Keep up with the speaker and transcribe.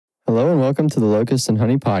Hello and welcome to the Locust and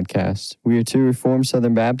Honey podcast. We are two Reformed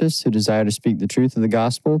Southern Baptists who desire to speak the truth of the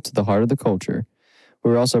gospel to the heart of the culture.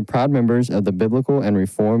 We're also proud members of the Biblical and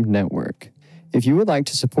Reformed Network. If you would like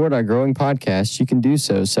to support our growing podcast, you can do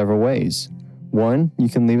so several ways. 1, you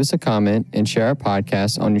can leave us a comment and share our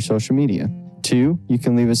podcast on your social media. 2, you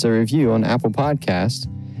can leave us a review on Apple Podcasts.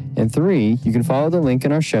 And 3, you can follow the link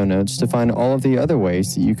in our show notes to find all of the other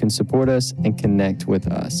ways that you can support us and connect with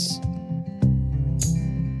us.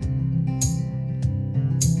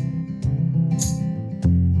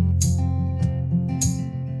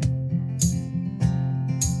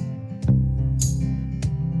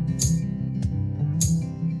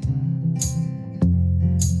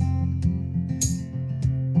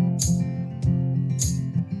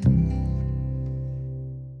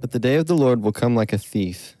 But the day of the Lord will come like a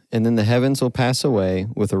thief, and then the heavens will pass away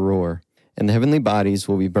with a roar, and the heavenly bodies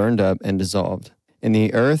will be burned up and dissolved, and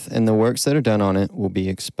the earth and the works that are done on it will be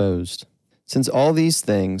exposed. Since all these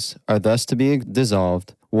things are thus to be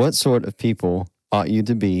dissolved, what sort of people ought you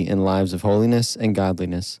to be in lives of holiness and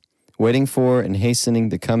godliness, waiting for and hastening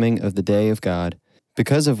the coming of the day of God,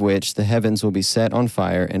 because of which the heavens will be set on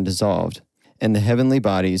fire and dissolved, and the heavenly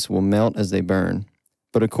bodies will melt as they burn.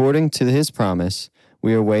 But according to his promise,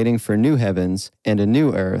 we are waiting for new heavens and a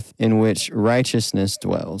new earth in which righteousness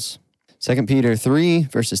dwells. 2 Peter 3,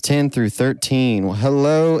 verses 10 through 13. Well,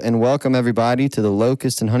 hello and welcome everybody to the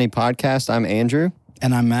Locust and Honey podcast. I'm Andrew.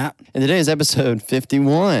 And I'm Matt. And today is episode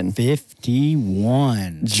 51.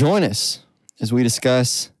 51. Join us as we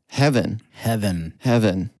discuss heaven. Heaven.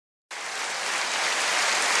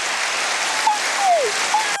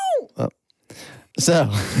 Oh. So.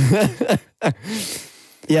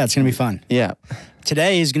 Yeah, it's going to be fun. Yeah.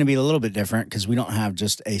 Today is going to be a little bit different because we don't have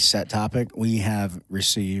just a set topic. We have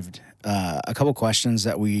received a couple questions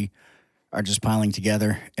that we are just piling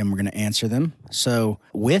together, and we're going to answer them. So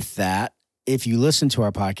with that, if you listen to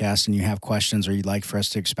our podcast and you have questions or you'd like for us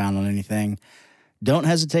to expound on anything, don't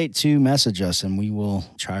hesitate to message us, and we will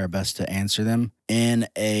try our best to answer them in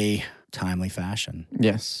a timely fashion.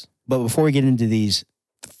 Yes. But before we get into these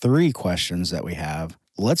 3 questions that we have,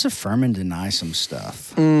 let's affirm and deny some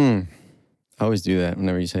stuff. I always do that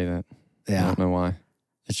whenever you say that. Yeah. I don't know why.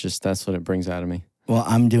 It's just, that's what it brings out of me. Well,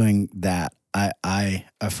 I'm doing that. I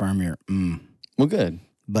affirm your Well, good.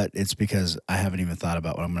 but it's because I haven't even thought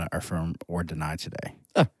about what I'm going to affirm or deny today.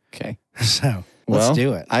 Oh, okay. So let's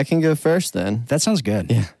do it. I can go first then. That sounds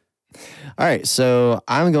good. Yeah. All right. So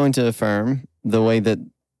I'm going to affirm the way that,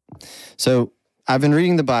 so I've been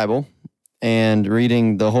reading the Bible and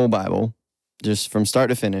reading the whole Bible just from start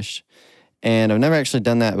to finish. And I've never actually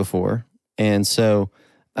done that before. And so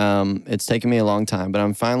it's taken me a long time, but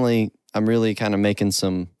I'm really kind of making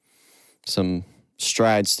some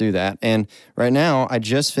strides through that. And right now, I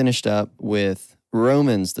just finished up with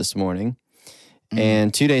Romans this morning.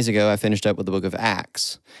 And 2 days ago, I finished up with the book of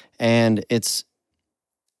Acts. And it's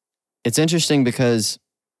interesting because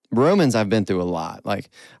Romans I've been through a lot. Like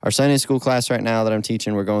our Sunday school class right now that I'm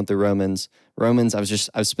teaching, we're going through Romans.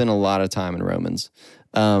 I've spent a lot of time in Romans.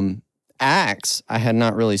 Acts, I had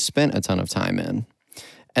not really spent a ton of time in.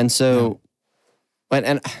 And so,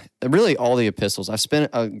 and really all the epistles, I've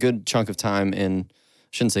spent a good chunk of time in, I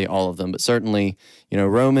shouldn't say all of them, but certainly,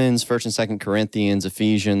 Romans, 1st and 2nd Corinthians,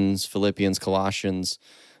 Ephesians, Philippians, Colossians,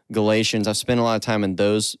 Galatians. I've spent a lot of time in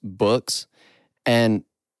those books. And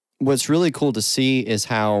what's really cool to see is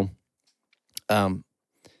how,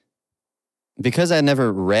 because I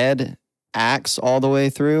never read Acts all the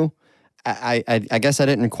way through, I guess I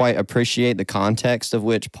didn't quite appreciate the context of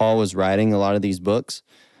which Paul was writing a lot of these books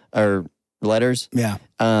or letters. Yeah.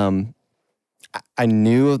 I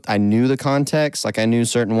knew the context. Like I knew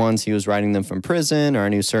certain ones he was writing them from prison, or I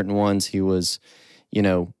knew certain ones he was,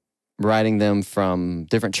 writing them from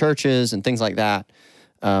different churches and things like that,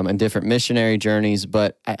 and different missionary journeys.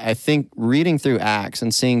 But I think reading through Acts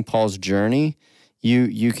and seeing Paul's journey,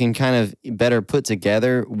 you can kind of better put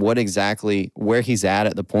together where he's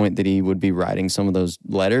at the point that he would be writing some of those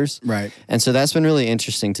letters. Right. And so that's been really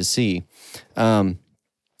interesting to see.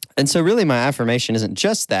 And so really my affirmation isn't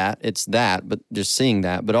just that, it's that, but just seeing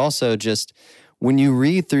that, but also just when you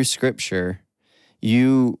read through Scripture,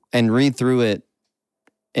 and read through it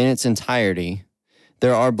in its entirety,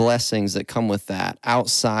 there are blessings that come with that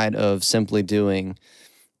outside of simply doing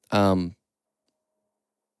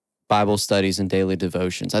Bible studies and daily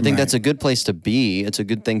devotions. I think that's a good place to be. It's a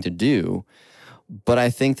good thing to do. But I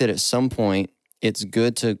think that at some point, it's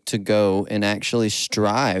good to go and actually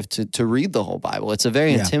strive to read the whole Bible. It's a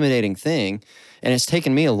very intimidating thing. And it's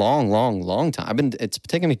taken me a long, long, long time. It's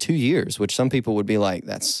taken me 2 years, which some people would be like,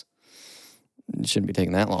 that's it shouldn't be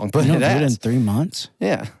taking that long, but You it don't do it in has. 3 months?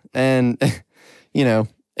 Yeah. And,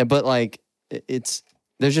 but like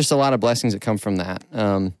there's just a lot of blessings that come from that.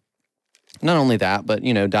 Not only that, but,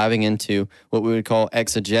 diving into what we would call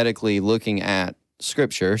exegetically looking at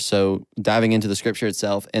scripture. So diving into the scripture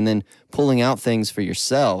itself and then pulling out things for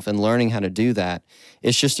yourself and learning how to do that.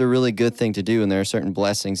 It's just a really good thing to do. And there are certain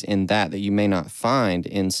blessings in that you may not find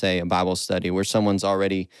in, say, a Bible study where someone's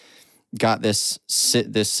already got this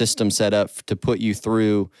system set up to put you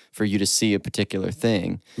through for you to see a particular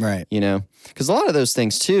thing. Right. Because a lot of those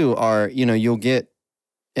things too are, you'll get,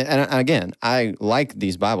 and again, I like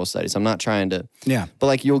these Bible studies. I'm not trying to, but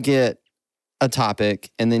like you'll get a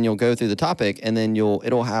topic and then you'll go through the topic and then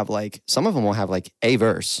it'll have like, some of them will have like a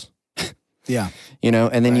verse. Yeah.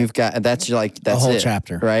 And then you've got, that's a whole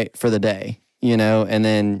chapter. Right. For the day, and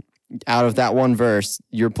then out of that one verse,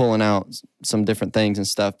 you're pulling out some different things and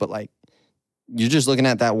stuff, but like, you're just looking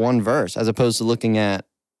at that one verse as opposed to looking at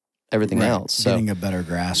everything else. So, getting a better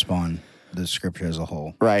grasp on the scripture as a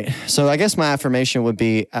whole. Right. So I guess my affirmation would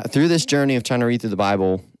be through this journey of trying to read through the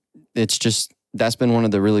Bible, that's been one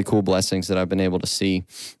of the really cool blessings that I've been able to see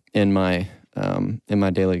in my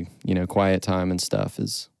daily, quiet time and stuff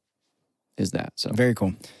is that. So very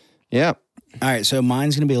cool. Yeah. All right. So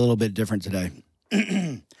mine's going to be a little bit different today.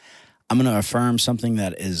 I'm going to affirm something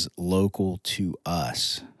that is local to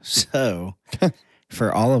us. So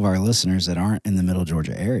for all of our listeners that aren't in the Middle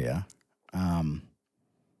Georgia area,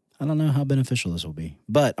 I don't know how beneficial this will be,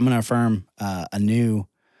 but I'm going to affirm a new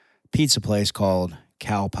pizza place called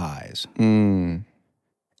Cow Pies.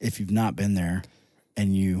 If you've not been there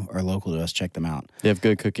and you are local to us, check them out. They have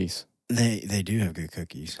good cookies. They do have good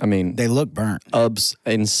cookies. I mean, they look burnt.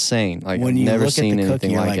 Insane. Like when I've you never look seen at the anything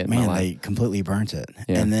cookie, you're like it. Man, they completely burnt it,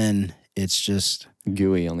 and then it's just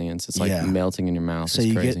gooey on the ends. It's like melting in your mouth. So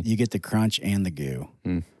it's you get the crunch and the goo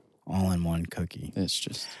all in one cookie. It's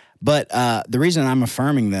just. But the reason I'm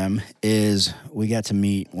affirming them is we got to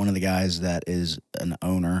meet one of the guys that is an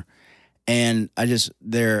owner, and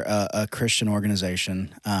they're a Christian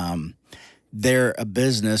organization. They're a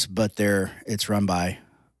business, but it's run by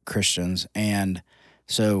Christians, and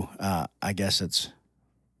so I guess it's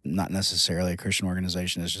not necessarily a Christian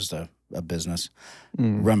organization. It's just a business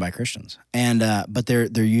run by Christians, and but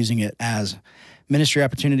they're using it as ministry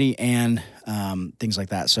opportunity and things like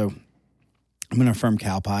that. So I'm going to affirm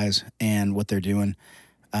Cow Pies and what they're doing.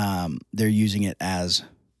 They're using it as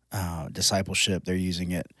discipleship. They're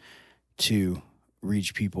using it to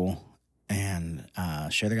reach people and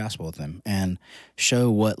share the gospel with them and show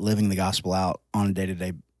what living the gospel out on a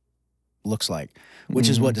day-to-day looks like, which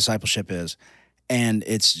is what discipleship is. And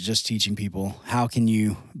it's just teaching people, how can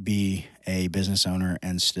you be a business owner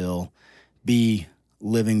and still be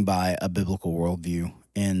living by a biblical worldview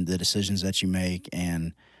in the decisions that you make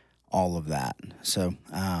and all of that. So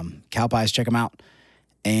Cow Pies, check them out.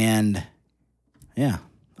 And yeah,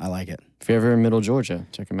 I like it. If you're ever in Middle Georgia,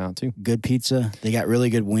 check them out too. Good pizza. They got really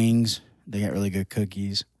good wings. They got really good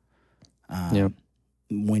cookies.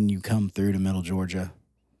 When you come through to Middle Georgia,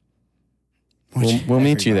 we'll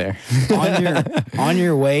meet you there. on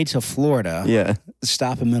your way to Florida,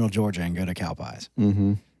 stop in Middle Georgia and go to Cow Pies.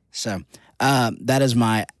 Mm-hmm. So that is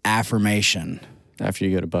my affirmation. After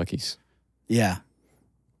you go to Buc-ee's. Yeah.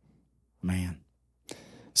 Man.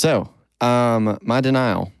 So, my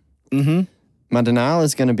denial. Mm-hmm. My denial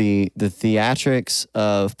is going to be the theatrics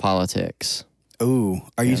of politics. Ooh,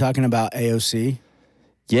 are you talking about AOC?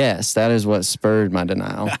 Yes, that is what spurred my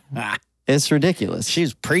denial. It's ridiculous.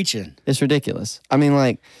 She's preaching. It's ridiculous. I mean,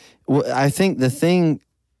 like, I think the thing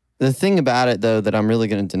about it, though, that I'm really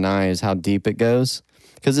going to deny is how deep it goes.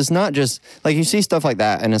 Because it's not just, like, you see stuff like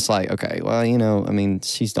that, and it's like, okay, well, I mean,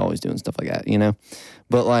 she's always doing stuff like that,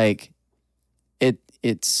 But, like,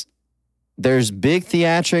 there's big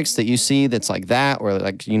theatrics that you see that's like that, or,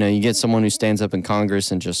 like, you get someone who stands up in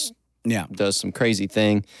Congress and just does some crazy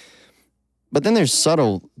thing. But then there's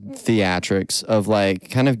subtle theatrics of, like,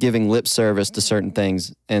 kind of giving lip service to certain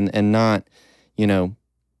things and not,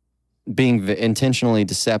 being intentionally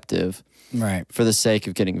deceptive. Right. For the sake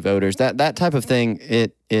of getting voters. That type of thing,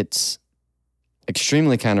 it's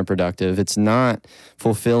extremely counterproductive. It's not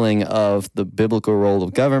fulfilling of the biblical role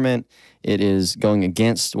of government. It is going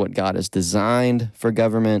against what God has designed for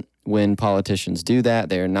government. When politicians do that,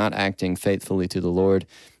 they are not acting faithfully to the Lord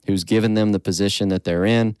who's given them the position that they're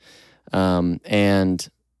in. And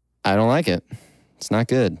I don't like it. It's not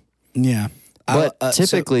good. Yeah. But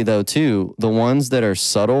typically, though, too, the ones that are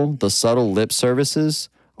subtle, the subtle lip services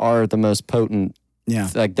are the most potent. Yeah.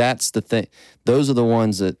 Like, that's the thing. Those are the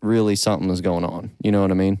ones that really something is going on. You know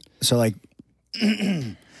what I mean? So, like,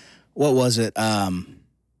 what was it?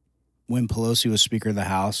 when Pelosi was Speaker of the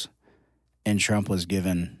House and Trump was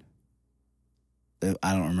given,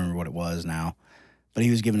 I don't remember what it was now, but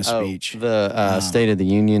he was giving a speech. The State of the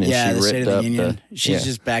Union, and yeah, she the ripped State of the up Union. She's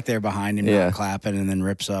just back there behind him, not clapping, and then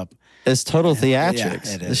rips up. It's total theatrics.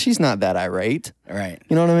 Yeah, it is. She's not that irate. Right.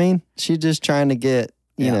 You know what I mean? She's just trying to get,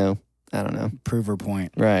 you know, I don't know. Prove her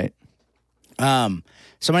point. Right.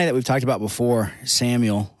 Somebody that we've talked about before,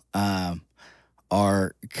 Samuel,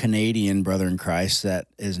 our Canadian brother in Christ that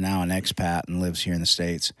is now an expat and lives here in the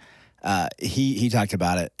States. He talked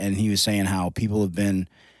about it, and he was saying how people have been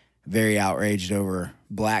very outraged over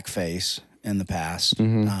blackface in the past,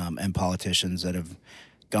 and politicians that have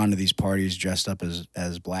gone to these parties dressed up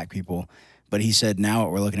as black people. But he said now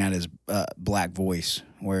what we're looking at is Black Voice,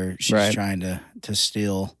 where she's trying to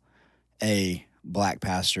steal a black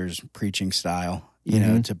pastor's preaching style, you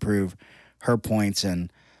know, to prove her points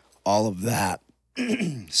and all of that.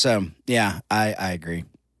 So, yeah, I agree.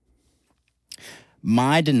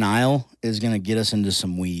 My denial is going to get us into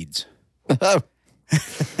some weeds.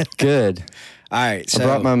 Good. All right. So I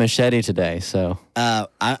brought my machete today, so.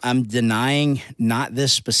 I'm denying not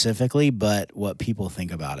this specifically, but what people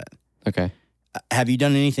think about it. Okay. Have you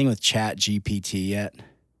done anything with Chat GPT yet?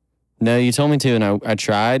 No, you told me to, and I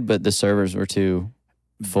tried, but the servers were too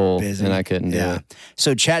full, busy, and I couldn't do it.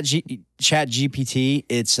 So Chat GPT,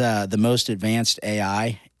 it's the most advanced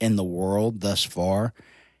AI in the world thus far,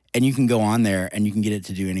 and you can go on there and you can get it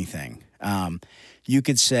to do anything. You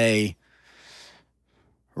could say,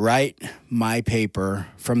 write my paper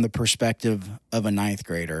from the perspective of a ninth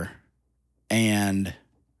grader, and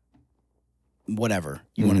whatever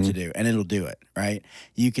you want it to do, and it'll do it, right?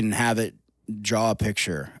 You can have it draw a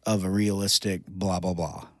picture of a realistic blah, blah,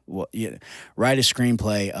 blah. Well, write a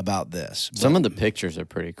screenplay about this. Some of the pictures are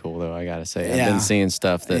pretty cool, though, I got to say. I've been seeing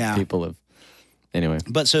stuff that people have... Anyway.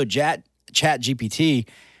 But so Chat GPT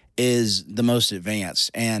is the most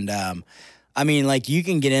advanced. And, I mean, like, you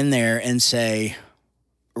can get in there and say,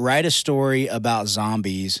 write a story about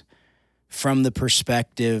zombies from the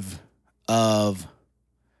perspective of...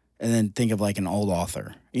 And then think of like an old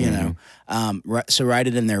author, you know. So write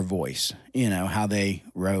it in their voice, you know, how they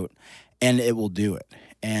wrote, and it will do it.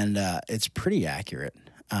 And it's pretty accurate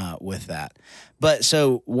with that. But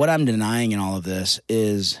so what I'm denying in all of this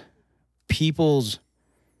is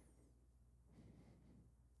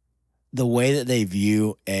the way that they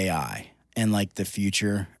view AI and like the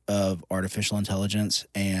future of artificial intelligence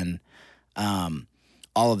and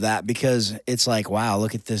all of that, because it's like, wow,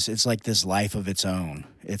 look at this. It's like this life of its own.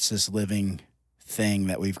 It's this living thing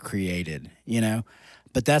that we've created, you know?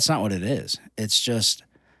 But that's not what it is. It's just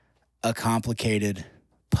a complicated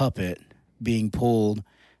puppet being pulled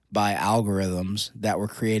by algorithms that were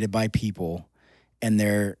created by people. And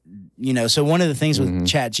they're, you know, so one of the things with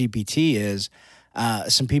Chat GPT is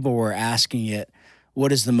some people were asking it,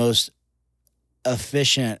 what is the most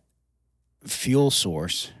efficient fuel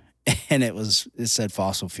source? And it said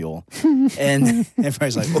fossil fuel. And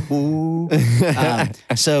everybody's like, ooh.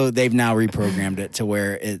 So they've now reprogrammed it to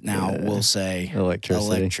where it now will say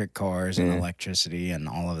electric cars and electricity and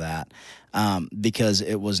all of that, because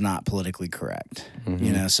it was not politically correct.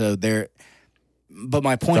 You know, so but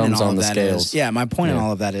my point in all of that is, my point in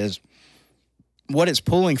all of that is what it's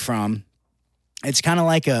pulling from, it's kind of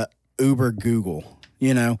like a Uber Google,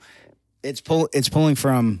 you know, it's pulling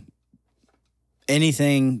from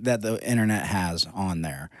anything that the internet has on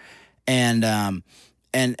there. And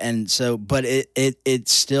so, but it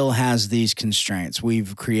still has these constraints.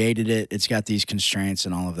 We've created it. It's got these constraints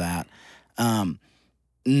and all of that.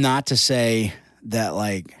 Not to say that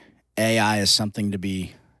like AI is something to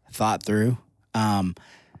be thought through,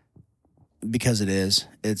 because it is.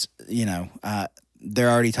 It's, you know, they're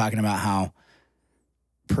already talking about how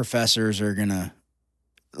professors are gonna,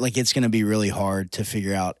 like, it's gonna be really hard to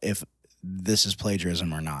figure out if this is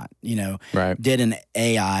plagiarism or not. You know, did an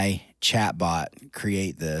AI chatbot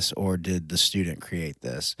create this, or did the student create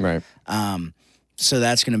this? Right. So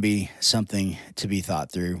that's going to be something to be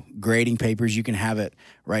thought through. Grading papers, you can have it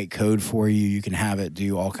write code for you. You can have it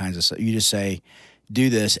do all kinds of stuff. You just say,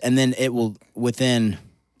 do this, and then it will, within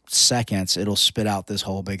seconds, it'll spit out this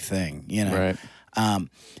whole big thing, you know? Right.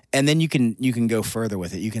 And then you can go further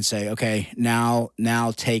with it. You can say, okay, now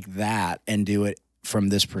take that and do it from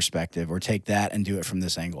this perspective, or take that and do it from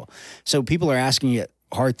this angle. So people are asking it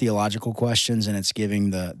hard theological questions, and it's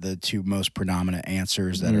giving the two most predominant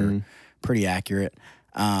answers that are pretty accurate.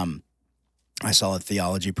 I saw a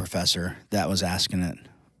theology professor that was asking it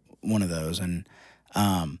one of those, and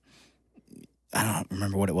I don't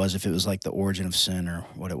remember what it was, if it was like the origin of sin or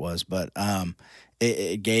what it was, but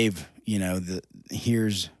it gave, you know,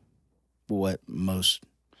 here's what most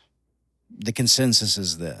the consensus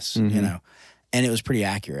is this, Mm-hmm. you know, and it was pretty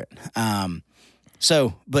accurate.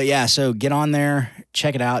 So get on there,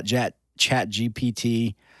 check it out, Chat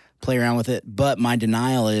GPT, play around with it. But my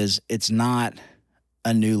denial is it's not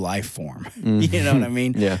a new life form. You know what I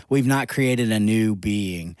mean? Yeah. We've not created a new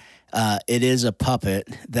being. It is a puppet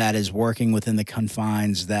that is working within the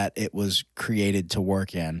confines that it was created to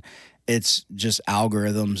work in. It's just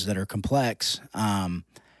algorithms that are complex.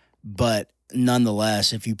 But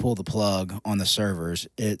nonetheless, if you pull the plug on the servers,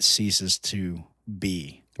 it ceases to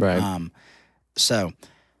be. Right.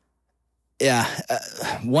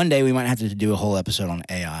 One day we might have to do a whole episode on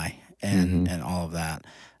AI and all of that.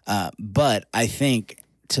 But I think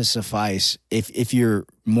to suffice, if you're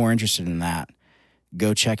more interested in that,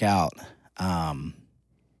 go check out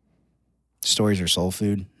Stories Are Soul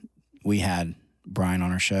Food. We had Brian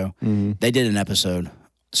on our show. Mm-hmm. They did an episode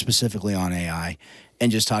specifically on AI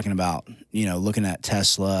and just talking about, you know, looking at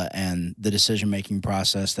Tesla and the decision-making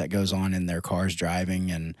process that goes on in their cars driving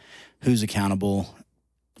and who's accountable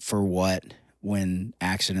for what when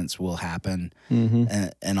accidents will happen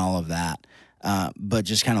and all of that. But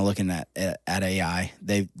just kind of looking at AI,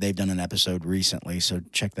 they've done an episode recently, so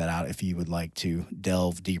check that out if you would like to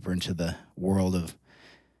delve deeper into the world of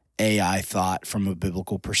AI thought from a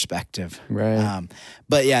biblical perspective. Right.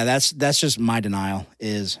 But yeah, that's just my denial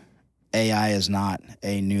is AI is not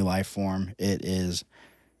a new life form. It is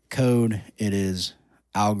code. It is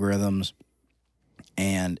algorithms,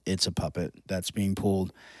 and it's a puppet that's being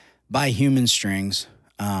pulled by human strings.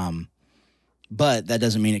 But that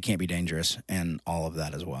doesn't mean it can't be dangerous and all of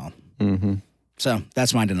that as well. Mm-hmm. So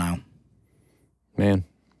that's my denial. Man.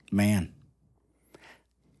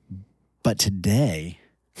 But today,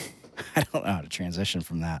 I don't know how to transition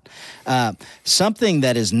from that. Something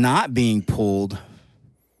that is not being pulled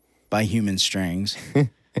by human strings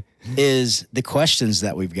is the questions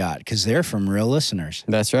that we've got, because they're from real listeners.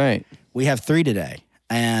 That's right. We have 3 today,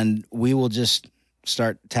 and we will just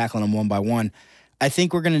start tackling them one by one. I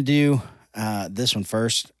think we're going to do this one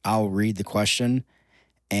first. I'll read the question,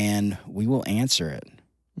 and we will answer it.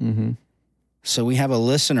 Mm-hmm. So we have a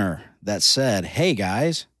listener that said, "Hey,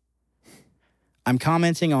 guys, I'm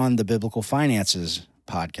commenting on the Biblical Finances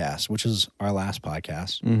podcast," which is our last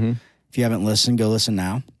podcast. Mm-hmm. If you haven't listened, go listen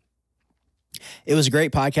now. "It was a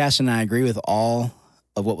great podcast, and I agree with all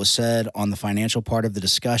of what was said on the financial part of the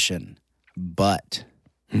discussion, but..."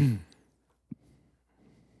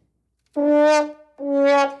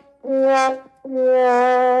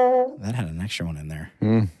 That had an extra one in there.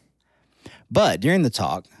 But during the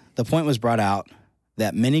talk, the point was brought out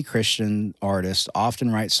that many Christian artists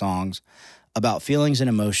often write songs about feelings and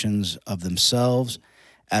emotions of themselves,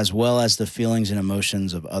 as well as the feelings and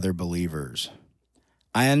emotions of other believers.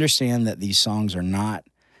 I understand that these songs are not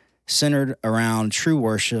centered around true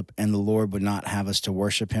worship, and the Lord would not have us to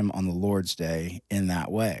worship him on the Lord's Day in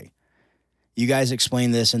that way. You guys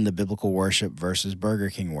explain this in the Biblical Worship versus Burger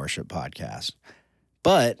King Worship podcast.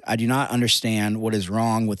 But I do not understand what is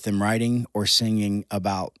wrong with them writing or singing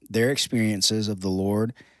about their experiences of the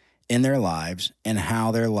Lord in their lives and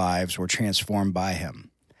how their lives were transformed by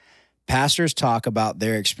him. Pastors talk about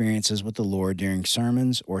their experiences with the Lord during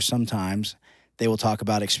sermons, or sometimes they will talk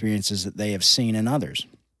about experiences that they have seen in others.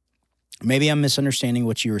 Maybe I'm misunderstanding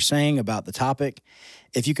what you were saying about the topic.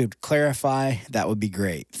 If you could clarify, that would be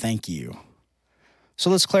great. Thank you. So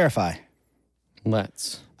let's clarify.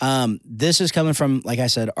 Let's. This is coming from, like I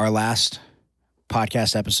said, our last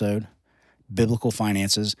podcast episode, Biblical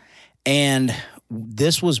Finances. And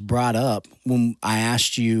this was brought up when I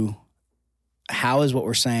asked you, how is what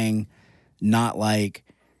we're saying not like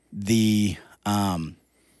the,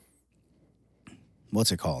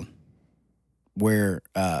 what's it called? Where,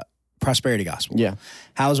 prosperity gospel. Yeah.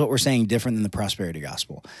 How is what we're saying different than the prosperity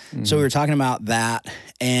gospel? Mm-hmm. So we were talking about that.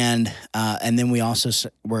 And then we also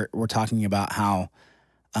we're talking about how,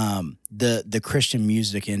 the Christian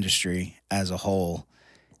music industry as a whole,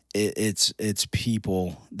 it's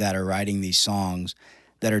people that are writing these songs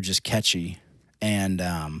that are just catchy, and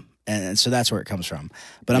so that's where it comes from.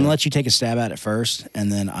 But I'm gonna let you take a stab at it first,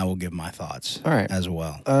 and then I will give my thoughts. All right. As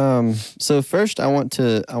well. So first, I want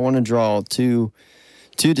to draw two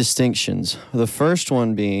distinctions. The first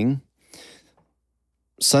one being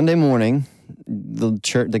Sunday morning, the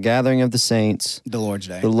church, the gathering of the saints, the Lord's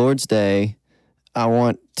Day. The Lord's Day. I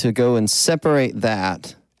want to go and separate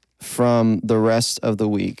that from the rest of the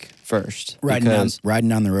week first. Riding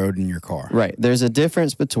down the road in your car. Right. There's a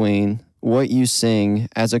difference between what you sing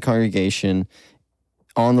as a congregation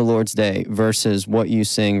on the Lord's Day versus what you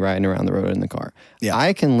sing riding around the road in the car. Yeah.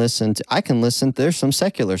 I can listen, there's some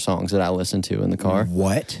secular songs that I listen to in the car.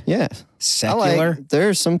 What? Yeah. Secular?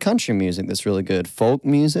 There's some country music that's really good. Folk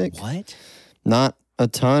music. What? Not a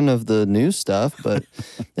ton of the new stuff, but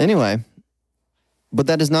anyway. But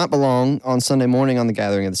that does not belong on Sunday morning on the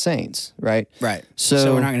Gathering of the Saints, right? Right.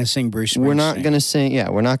 So we're not going to sing Bruce Springsteen. We're not going to sing,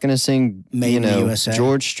 we're not going to sing, Made in the USA.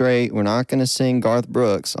 George Strait. We're not going to sing Garth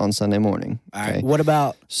Brooks on Sunday morning. All right. What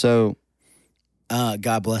about So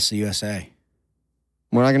God Bless the USA?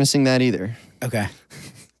 we're not going to sing that either. Okay.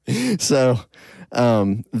 So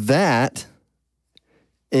that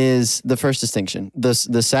is the first distinction. The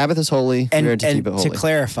Sabbath is holy. We are to keep it holy. To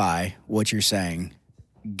clarify what you're saying,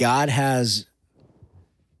 God has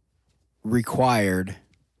required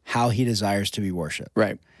how he desires to be worshiped.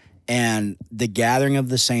 Right. And the gathering of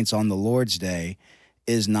the saints on the Lord's Day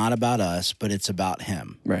is not about us, but it's about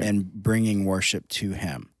him and bringing worship to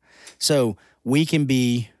him. So we can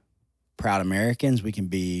be proud Americans, we can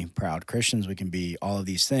be proud Christians, we can be all of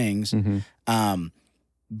these things. Mm-hmm.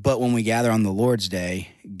 But when we gather on the Lord's Day,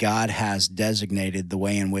 God has designated the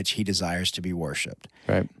way in which he desires to be worshiped.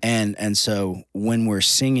 Right. And so when we're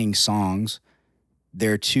singing songs,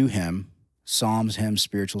 they're to him, psalms, hymns,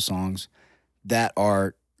 spiritual songs that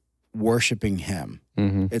are worshiping him.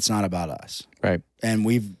 Mm-hmm. It's not about us. Right. And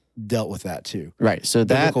we've dealt with that too. Right. So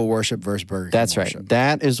biblical worship versus Burger King That's worship. right.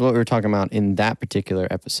 That is what we were talking about in that particular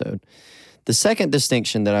episode. The second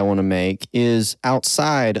distinction that I want to make is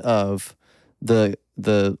outside of the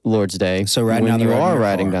Lord's Day. So when you are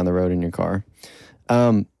riding down the road in your car,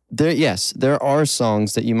 there are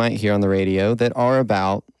songs that you might hear on the radio that are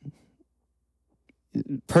about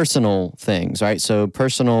personal things, right? So your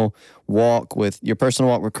personal walk with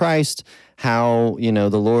Christ, how, the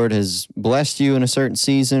Lord has blessed you in a certain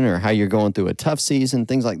season or how you're going through a tough season,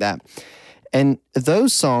 things like that. And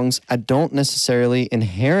those songs I don't necessarily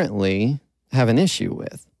inherently have an issue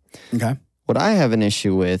with. Okay. What I have an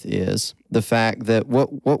issue with is the fact that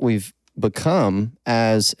what we've become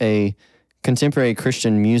as a contemporary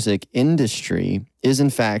Christian music industry is in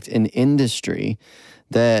fact an industry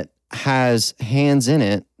that has hands in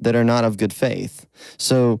it that are not of good faith.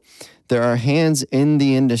 So there are hands in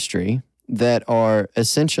the industry that are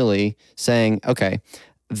essentially saying, okay,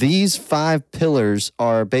 these 5 pillars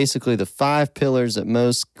are basically the 5 pillars that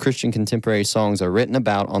most Christian contemporary songs are written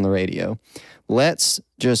about on the radio.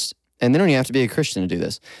 And they don't even have to be a Christian to do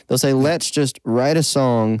this. They'll say, let's just write a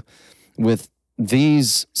song with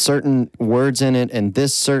these certain words in it and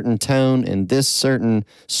this certain tone and this certain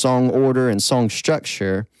song order and song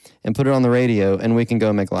structure and put it on the radio, and we can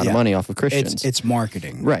go make a lot of money off of Christians. It's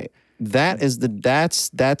marketing. Right. There's a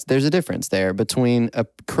difference there between a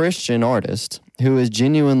Christian artist who is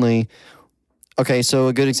genuinely, okay, so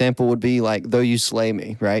a good example would be like Though You Slay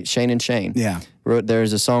Me, right? Shane and Shane. Yeah.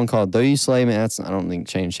 There's a song called Though You Slay Me. I don't think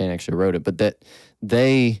Shane and Shane actually wrote it, but that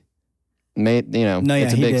they made, No, yeah,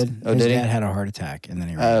 it's a he big, did. Oh, His did dad he? had a heart attack, and then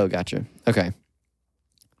he wrote it. Gotcha. Okay.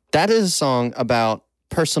 That is a song about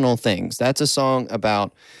personal things. That's a song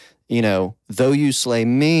about, though you slay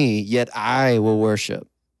me, yet I will worship.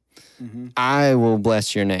 Mm-hmm. I will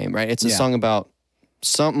bless your name, right? It's a song about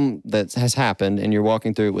something that has happened and you're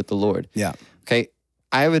walking through it with the Lord. Yeah. Okay.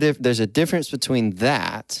 There's a difference between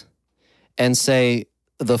that and say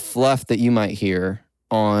the fluff that you might hear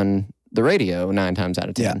on the radio 9 times out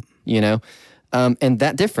of 10, and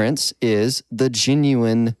that difference is the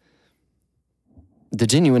genuineness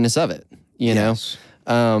of it, know?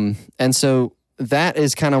 And so that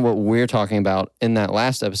is kind of what we're talking about in that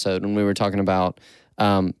last episode when we were talking about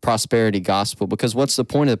prosperity gospel, because what's the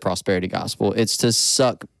point of the prosperity gospel? It's to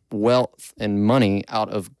suck wealth and money out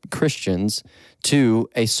of Christians to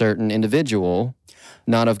a certain individual,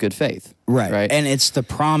 not of good faith. Right. And it's the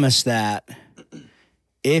promise that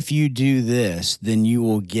if you do this, then you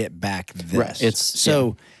will get back this.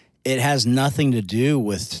 Right. It has nothing to do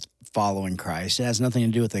with following Christ. It has nothing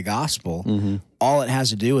to do with the gospel. Mm-hmm. All it has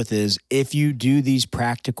to do with is if you do these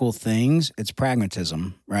practical things, it's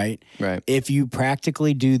pragmatism, right? Right. If you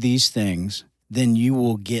practically do these things, then you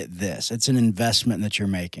will get this. It's an investment that you're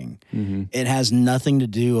making. Mm-hmm. It has nothing to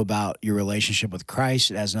do about your relationship with Christ.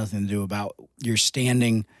 It has nothing to do about your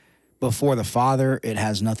standing before the Father. It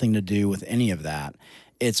has nothing to do with any of that.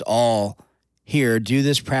 It's all, here, do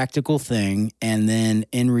this practical thing, and then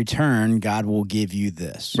in return, God will give you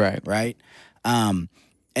this. Right. And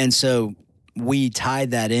so we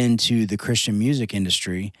tied that into the Christian music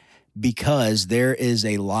industry because there is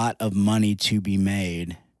a lot of money to be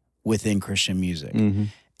made within Christian music. Mm-hmm.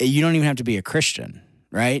 You don't even have to be a Christian,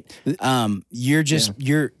 right?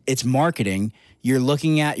 It's marketing. You're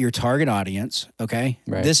looking at your target audience, okay?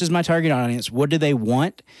 Right. This is my target audience. What do they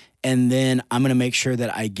want? And then I'm going to make sure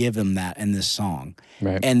that I give them that in this song.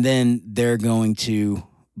 Right. And then they're going to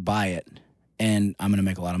buy it, and I'm going to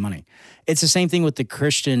make a lot of money. It's the same thing with the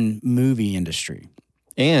Christian movie industry.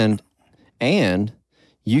 And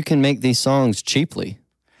you can make these songs cheaply.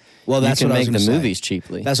 Well, that's you can what I was make going to the say. movies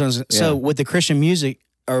cheaply. That's what I was, So with the Christian music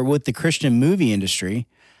or with the Christian movie industry,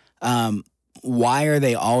 why are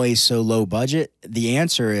they always so low budget? The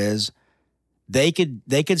answer is they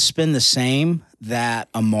could spend the same that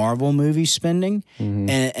a Marvel movie spending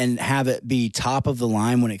and have it be top of the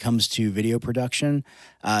line when it comes to video production,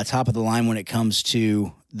 top of the line when it comes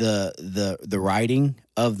to the writing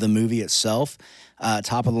of the movie itself,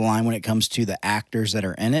 top of the line when it comes to the actors that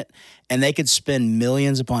are in it. And they could spend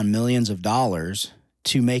millions upon millions of dollars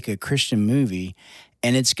to make a Christian movie,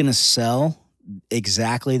 and it's going to sell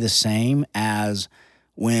exactly the same as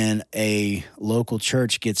when a local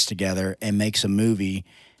church gets together and makes a movie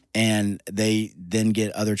and they then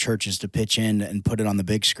get other churches to pitch in and put it on the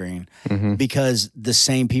big screen because the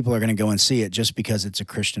same people are going to go and see it just because it's a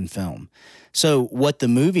Christian film. So what the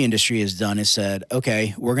movie industry has done is said,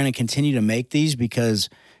 okay, we're going to continue to make these because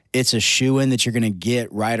it's a shoo-in that you're going to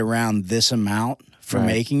get right around this amount for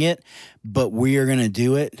making it, but we are going to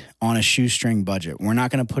do it on a shoestring budget. We're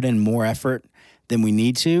not going to put in more effort than we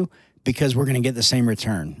need to because we're going to get the same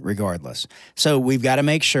return regardless. So we've got to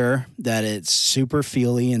make sure that it's super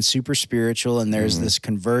feely and super spiritual, and there's this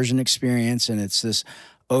conversion experience, and it's this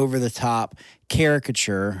over-the-top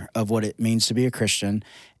caricature of what it means to be a Christian,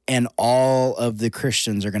 and all of the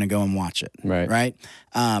Christians are going to go and watch it. Right?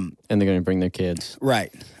 And they're going to bring their kids.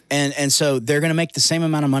 Right. And so they're going to make the same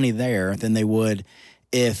amount of money there than they would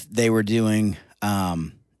if they were doing,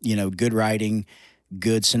 good writing,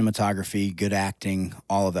 good cinematography, good acting,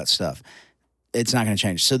 all of that stuff. It's not going to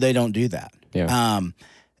change. So they don't do that. Yeah.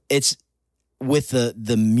 It's with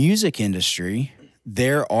the music industry,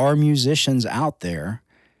 there are musicians out there.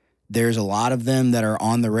 There's a lot of them that are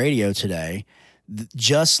on the radio today,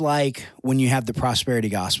 just like when you have the prosperity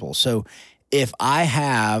gospel. So if I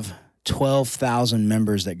have 12,000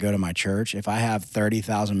 members that go to my church, if I have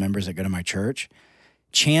 30,000 members that go to my church,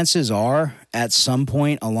 chances are at some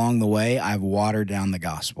point along the way, I've watered down the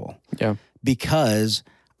gospel. Yeah. Because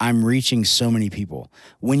I'm reaching so many people.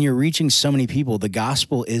 When you're reaching so many people, the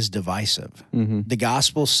gospel is divisive. The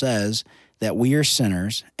gospel says that we are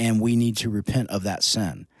sinners and we need to repent of that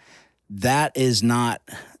sin. That is not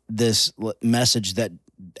this message that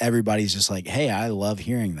everybody's just like, hey, I love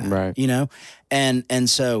hearing that. Right. And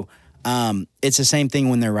so it's the same thing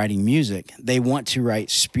when they're writing music. They want to write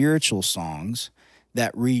spiritual songs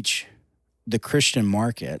that reach the Christian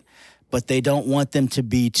market, but they don't want them to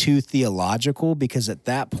be too theological because at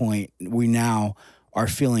that point we now are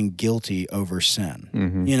feeling guilty over sin.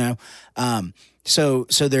 So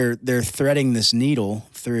they're threading this needle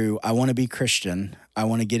through, I want to be Christian. I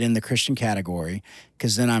want to get in the Christian category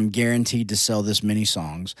because then I'm guaranteed to sell this many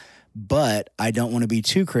songs. But I don't want to be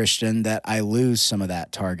too Christian that I lose some of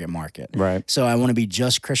that target market. Right. So I want to be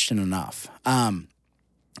just Christian enough.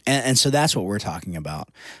 And so that's what we're talking about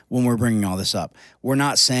when we're bringing all this up. We're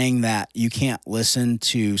not saying that you can't listen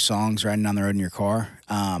to songs riding down the road in your car,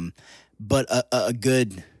 but a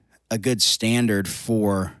good standard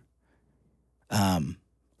for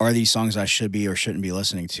are these songs I should be or shouldn't be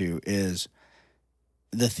listening to is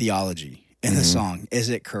the theology in the song. Is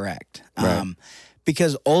it correct? Right.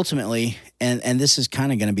 Because ultimately, and this is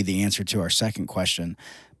kind of going to be the answer to our second question,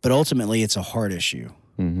 but ultimately it's a heart issue.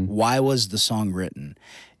 Why was the song written?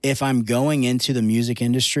 If I'm going into the music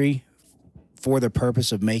industry for the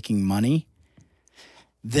purpose of making money,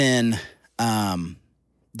 then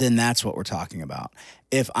that's what we're talking about.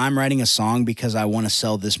 If I'm writing a song because I want to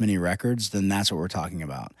sell this many records, then that's what we're talking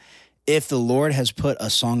about. If the Lord has put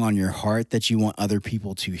a song on your heart that you want other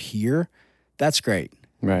people to hear, that's great.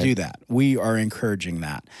 Right. Do that. We are encouraging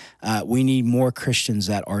that. We need more Christians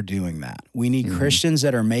that are doing that. We need Christians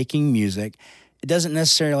that are making music. It doesn't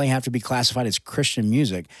necessarily have to be classified as Christian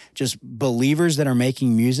music, just believers that are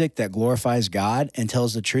making music that glorifies God and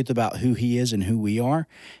tells the truth about who he is and who we are.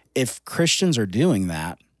 If Christians are doing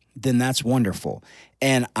that, then that's wonderful.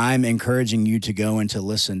 And I'm encouraging you to go and to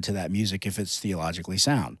listen to that music if it's theologically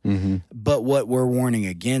sound. But what we're warning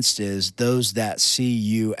against is those that see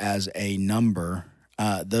you as a number,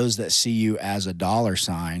 those that see you as a dollar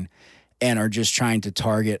sign, and are just trying to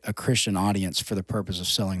target a Christian audience for the purpose of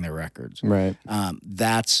selling their records. Right.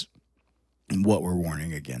 That's what we're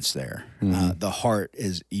warning against there. The heart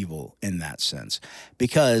is evil in that sense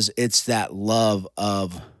because it's that love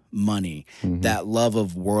of money, that love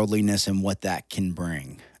of worldliness and what that can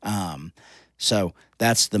bring. So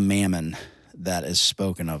that's the mammon that is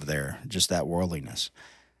spoken of there, just that worldliness.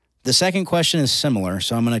 The second question is similar,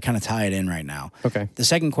 so I'm going to kind of tie it in right now. Okay. The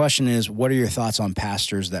second question is, what are your thoughts on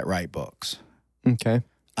pastors that write books? Okay.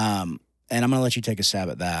 And I'm going to let you take a stab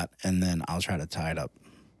at that, and then I'll try to tie it up.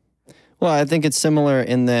 Well, I think it's similar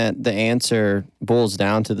in that the answer boils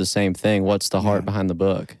down to the same thing. What's the heart behind the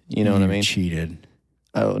book? You know what I mean? Cheated.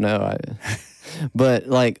 Oh, no. But,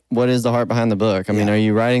 like, what is the heart behind the book? I mean, are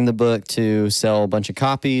you writing the book to sell a bunch of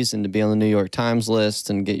copies and to be on the New York Times list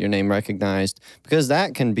and get your name recognized? Because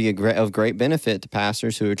that can be of great benefit to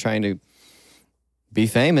pastors who are trying to be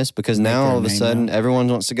famous, because now all of a sudden everyone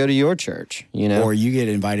wants to go to your church, you know? Or you get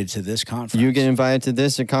invited to this conference. You get invited to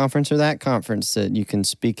this or conference or that conference that you can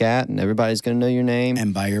speak at, and everybody's going to know your name.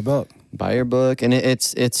 And buy your book. Buy your book. And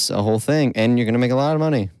it's a whole thing. And you're going to make a lot of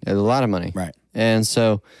money. Right. And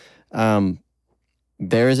so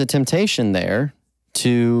there is a temptation there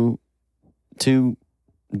to do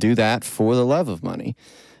that for the love of money.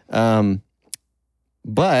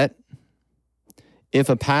 But if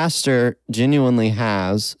a pastor genuinely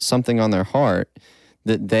has something on their heart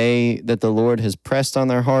that the Lord has pressed on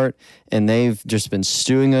their heart, and they've just been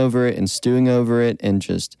stewing over it, and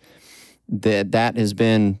just that has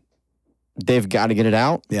been, they've got to get it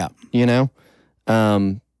out. Yeah. You know,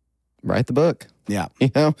 write the book. Yeah.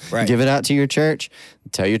 You know, right. Give it out to your church.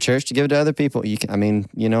 Tell your church to give it to other people. You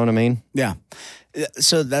know what I mean? Yeah.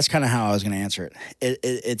 So that's kind of how I was going to answer it.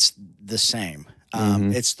 It's the same.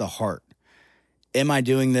 It's the heart. Am I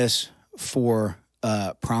doing this for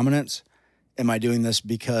prominence? Am I doing this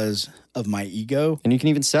because of my ego? And you can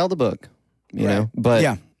even sell the book, you know?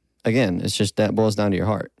 But again, it's just that boils down to your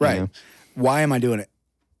heart. Right. You know? Why am I doing it?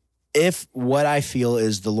 If what I feel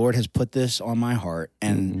is the Lord has put this on my heart,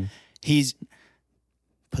 and he's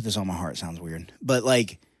put this on my heart, sounds weird, but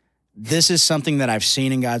like, this is something that I've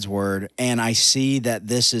seen in God's word, and I see that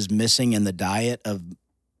this is missing in the diet of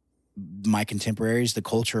my contemporaries, the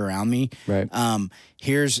culture around me. Right.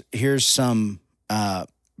 Here's some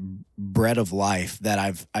bread of life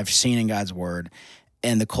that I've seen in God's word,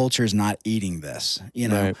 and the culture is not eating this, you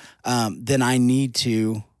know. Right. Then I need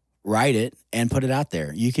to write it and put it out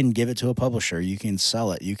there. You can give it to a publisher, you can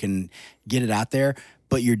sell it, you can get it out there,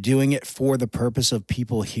 but you're doing it for the purpose of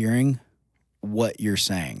people hearing what you're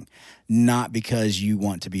saying, not because you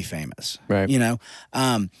want to be famous. Right. You know?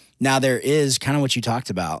 Now there is kind of what you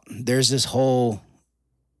talked about. There's this whole,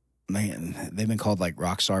 man, they've been called like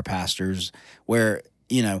rock star pastors, where,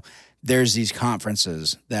 you know, there's these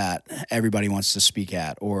conferences that everybody wants to speak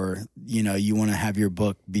at, or, you know, you want to have your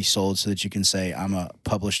book be sold so that you can say, I'm a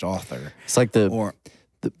published author. It's like the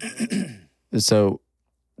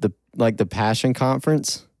Passion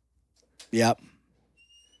Conference. Yep.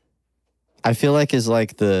 I feel like is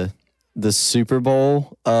like the Super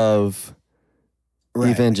Bowl of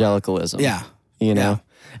evangelicalism. Yeah. You know?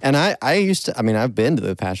 Yeah. And I used to, I've been to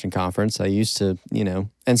the Passion Conference. I used to, you know,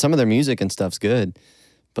 and some of their music and stuff's good,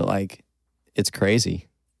 but like, it's crazy.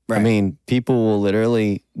 Right. I mean, people will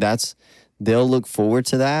literally, they'll look forward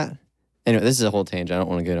to that. Anyway, this is a whole tangent. I don't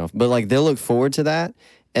want to get off, but like, they'll look forward to that,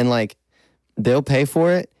 and like, they'll pay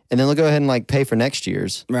for it, and then they'll go ahead and like pay for next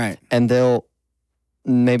year's. Right. And they'll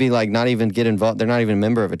maybe like not even get involved. They're not even a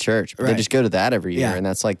member of a church. But Right. They just go to that every year, Yeah. and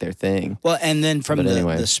that's like their thing. Well, and then from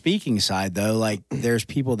anyway. the speaking side, though, like, there's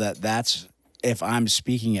people that's, if I'm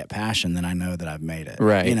speaking at Passion, then I know that I've made it.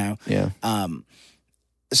 Right. You know? Yeah.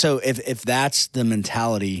 So if that's the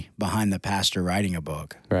mentality behind the pastor writing a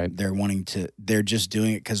book, Right. they're just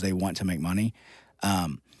doing it because they want to make money,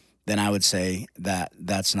 then I would say that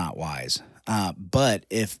that's not wise. But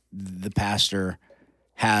if the pastor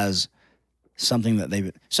has something that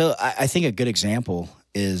I think a good example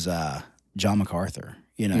is John MacArthur.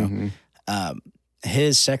 You know,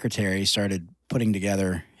 his secretary started putting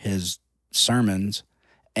together his sermons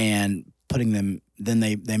and putting them. Then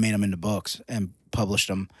they made them into books and published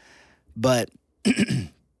them. But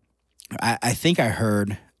I think I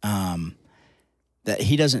heard that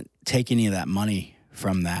he doesn't take any of that money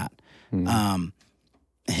from that.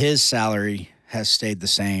 His salary has stayed the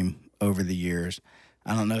same over the years.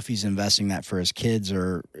 I don't know if he's investing that for his kids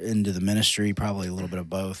or into the ministry, probably a little bit of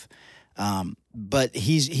both. But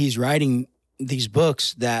he's writing these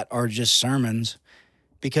books that are just sermons,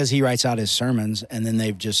 because he writes out his sermons, and then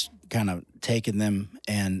they've just kind of taken them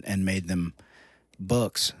and made them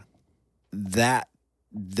books. That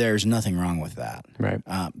there's nothing wrong with that. Right.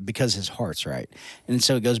 Because his heart's right. And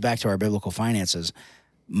so it goes back to our biblical finances.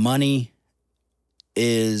 Money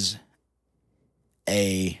is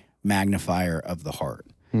a magnifier of the heart.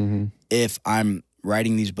 If I'm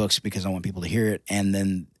writing these books because I want people to hear it, and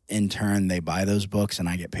then in turn they buy those books and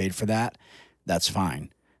I get paid for that, that's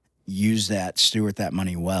fine. Use that, steward that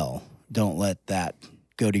money well. Don't let that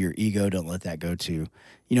go to your ego. Don't let that go to,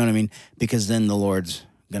 you know what I mean? Because then the Lord's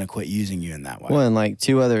going to quit using you in that way. Well, and like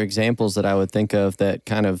two other examples that I would think of that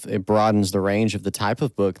kind of it broadens the range of the type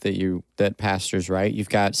of book that pastors write. You've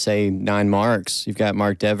got, say, 9 Marks. You've got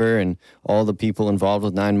Mark Dever and all the people involved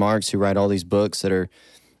with 9 Marks who write all these books that are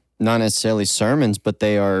not necessarily sermons, but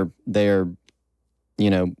they are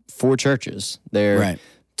for churches. They're right.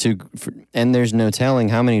 And there's no telling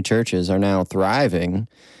how many churches are now thriving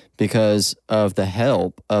because of the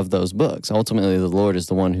help of those books. Ultimately, the Lord is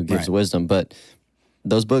the one who gives wisdom, but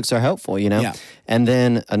those books are helpful, Yeah. And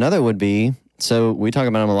then another would be, so we talk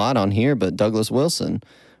about him a lot on here, but Douglas Wilson,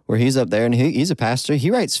 where he's up there and he's a pastor. He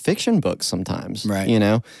writes fiction books sometimes,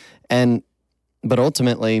 right. But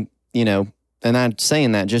ultimately, and I'm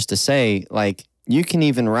saying that just to say, like, you can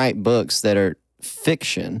even write books that are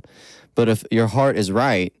fiction, but if your heart is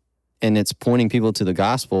right and it's pointing people to the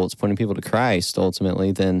gospel, it's pointing people to Christ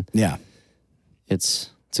ultimately, then it's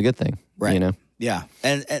a good thing, right. Yeah.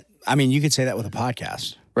 And I mean, you could say that with a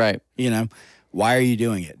podcast. Right. Why are you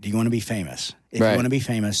doing it? Do you want to be famous? If right. you want to be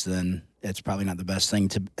famous, then it's probably not the best thing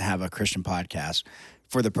to have a Christian podcast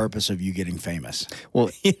for the purpose of you getting famous.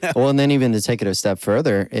 Well, and then even to take it a step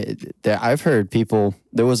further, I've heard people,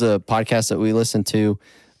 there was a podcast that we listened to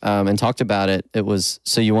and talked about it. It was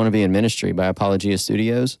So You Want to Be in Ministry by Apologia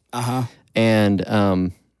Studios. Uh-huh. And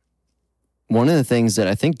one of the things that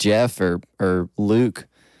I think Jeff or Luke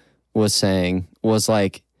was saying was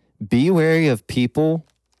like, be wary of people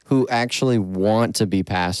who actually want to be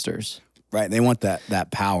pastors. Right. They want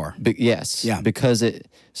that power. Yes. Yeah. Because a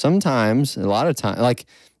lot of times, like,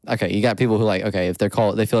 okay, you got people who like, okay, if they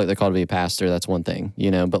feel like they're called to be a pastor, that's one thing,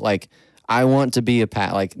 but like, I want to be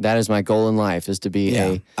like, that is my goal in life, is to be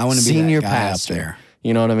I want to be senior that guy pastor. Up there.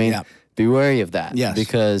 You know what I mean? Yeah. Be wary of that. Yes.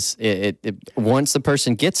 Because it once the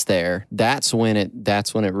person gets there, that's when it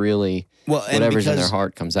really, whatever's in their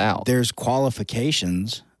heart comes out. There's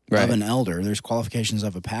qualifications right. of an elder. There's qualifications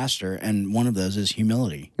of a pastor, and one of those is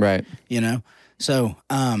humility. Right. So,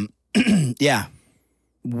 yeah,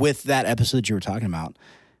 with that episode you were talking about,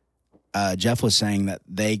 Jeff was saying that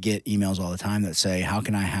they get emails all the time that say, how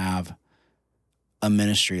can I have a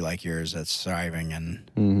ministry like yours that's thriving,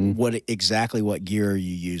 and what gear are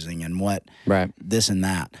you using, and what this and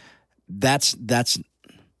that. That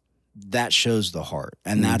shows the heart,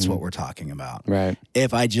 and that's what we're talking about. Right.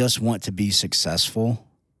 If I just want to be successful,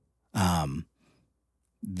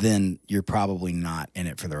 then you're probably not in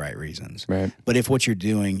it for the right reasons. Right. But if what you're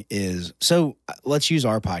doing is, so let's use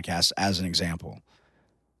our podcast as an example.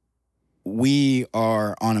 We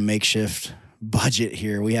are on a makeshift budget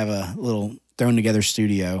here. We have a little thrown together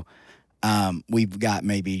studio. We've got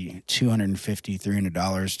maybe $250,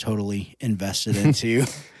 $300 totally invested into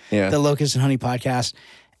the Locust and Honey podcast.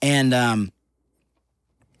 And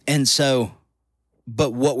so,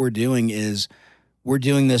 but what we're doing is we're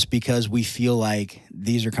doing this because we feel like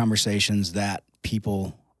these are conversations that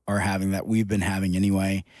people are having, that we've been having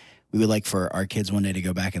anyway. We would like for our kids one day to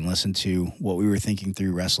go back and listen to what we were thinking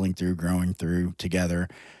through, wrestling through, growing through together.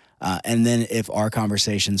 And then if our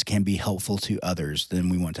conversations can be helpful to others, then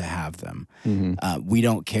we want to have them. We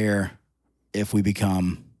don't care if we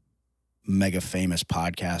become mega famous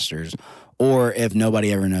podcasters or if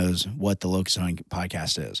nobody ever knows what the Locust and Honey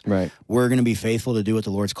podcast is. Right. We're going to be faithful to do what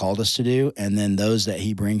the Lord's called us to do. And then those that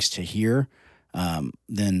he brings to hear,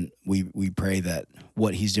 then we pray that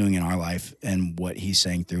what he's doing in our life and what he's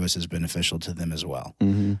saying through us is beneficial to them as well.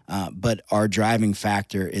 But our driving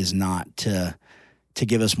factor is not to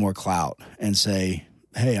give us more clout and say,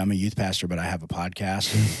 hey, I'm a youth pastor, but I have a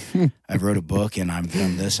podcast. I've wrote a book and I've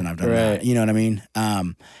done this and I've done that. You know what I mean?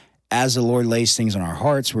 As the Lord lays things on our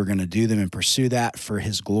hearts, we're going to do them and pursue that for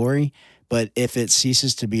his glory. But if it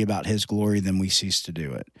ceases to be about his glory, then we cease to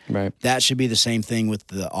do it. Right. That should be the same thing with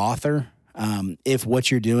the author. If what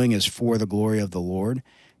you're doing is for the glory of the Lord,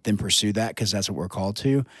 then pursue that, because that's what we're called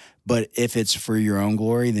to. But if it's for your own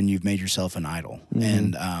glory, then you've made yourself an idol.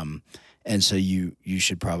 And so you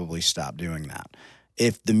should probably stop doing that.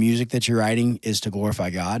 If the music that you're writing is to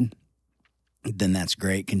glorify God, then that's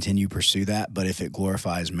great. Continue to pursue that. But if it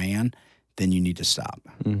glorifies man, then you need to stop.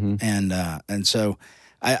 And so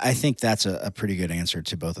I think that's a pretty good answer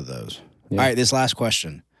to both of those. Yeah. All right, this last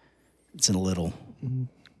question. It's a little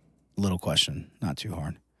question, not too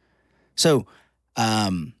hard. So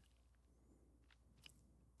a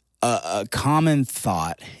common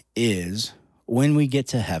thought is when we get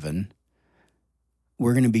to heaven,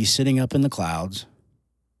 we're going to be sitting up in the clouds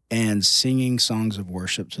and singing songs of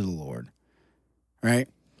worship to the Lord, right?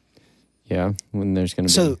 Yeah, when there's going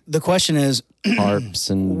to be... So the question is... harps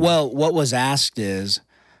and... Well, what was asked is,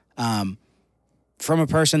 from a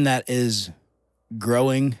person that is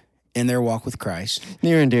growing in their walk with Christ.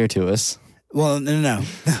 Near and dear to us. Well, no.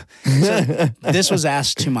 So this was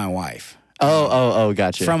asked to my wife.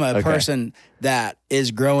 Gotcha. From a person that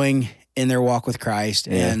is growing in their walk with Christ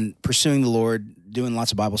and pursuing the Lord, doing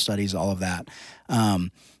lots of Bible studies, all of that.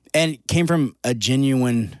 And came from a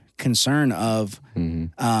genuine concern of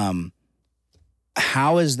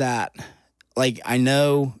how is that, like, I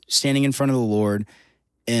know standing in front of the Lord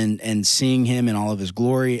and seeing him in all of his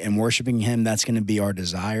glory and worshiping him, that's going to be our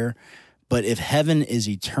desire. But if heaven is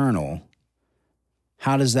eternal,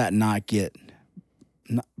 how does that not get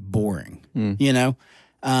boring? You know?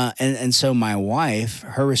 And so my wife,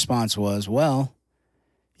 her response was, well,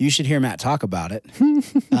 you should hear Matt talk about it,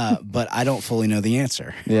 but I don't fully know the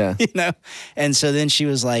answer. Yeah. You know? And so then she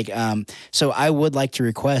was like, so I would like to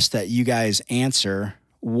request that you guys answer,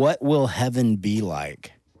 what will heaven be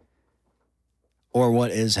like? Or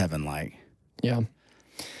what is heaven like? Yeah.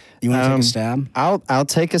 You want to take a stab? I'll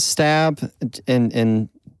take a stab, and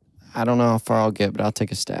I don't know how far I'll get, but I'll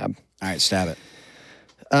take a stab. All right, stab it.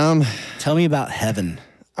 Tell me about heaven.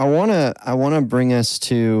 I wanna bring us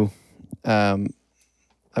to,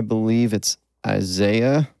 I believe it's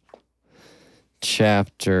Isaiah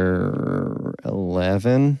chapter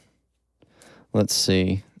 11. Let's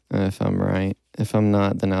see if I'm right. If I'm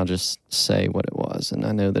not, then I'll just say what it was, and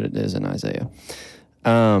I know that it is in Isaiah.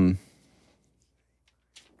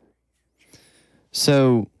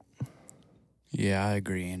 So. Yeah, I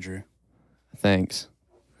agree, Andrew. Thanks.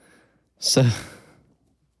 So,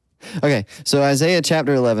 okay. So Isaiah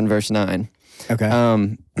chapter 11, verse 9.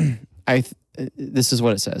 Okay. This is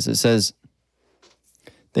what it says. It says,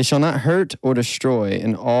 "They shall not hurt or destroy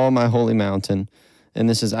in all my holy mountain." And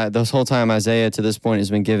this whole time Isaiah to this point has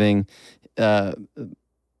been giving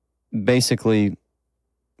basically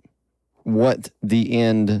what the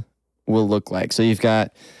end will look like. So you've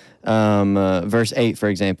got verse 8, for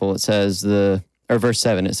example, it says verse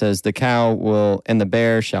 7, it says, "The cow will and the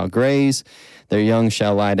bear shall graze, their young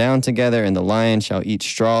shall lie down together, and the lion shall eat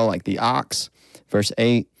straw like the ox." Verse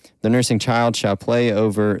 8, "The nursing child shall play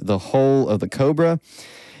over the hole of the cobra,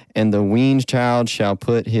 and the weaned child shall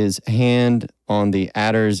put his hand on the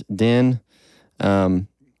adder's den." And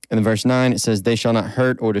in verse 9, it says, "They shall not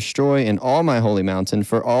hurt or destroy in all my holy mountain,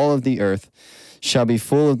 for all of the earth shall be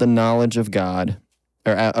full of the knowledge of God,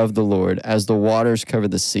 or of the Lord, as the waters cover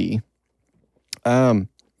the sea."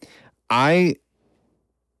 I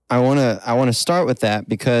want to start with that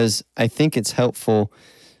because I think it's helpful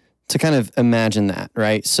to kind of imagine that,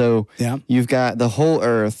 right? So you've got the whole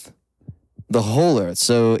earth.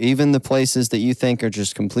 So even the places that you think are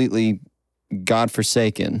just completely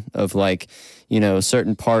godforsaken, of like,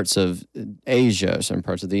 certain parts of Asia, certain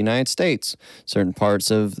parts of the United States, certain parts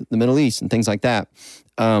of the Middle East, and things like that.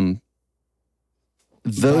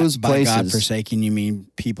 Those places. By God-forsaken, you mean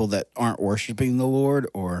people that aren't worshiping the Lord,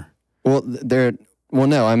 or? Well,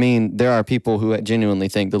 no. I mean, there are people who genuinely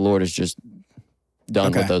think the Lord is just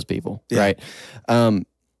done with those people, right?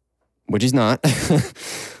 Which he's not.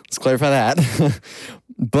 Let's clarify that.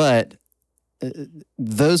 But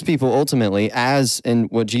those people ultimately, as in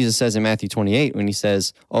what Jesus says in Matthew 28, when he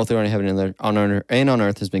says, "All authority in heaven and on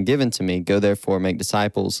earth has been given to me. Go therefore, make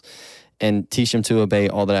disciples, and teach them to obey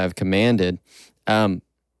all that I have commanded."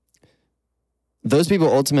 Those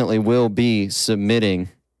people ultimately will be submitting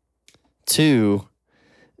to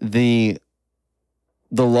the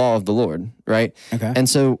law of the Lord, right? Okay. And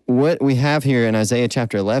so what we have here in Isaiah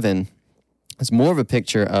chapter 11 is more of a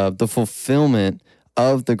picture of the fulfillment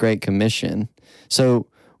of the Great Commission. So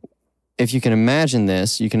if you can imagine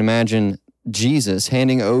this, you can imagine Jesus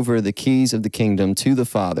handing over the keys of the kingdom to the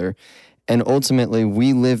Father, and ultimately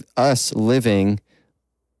us living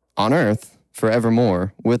on earth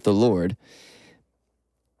forevermore with the Lord.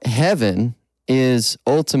 Heaven is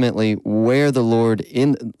ultimately where the Lord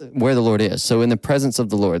is. So in the presence of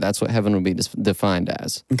the Lord, that's what heaven will be defined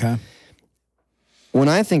as. Okay. When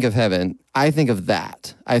I think of heaven, I think of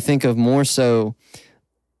that. I think of more so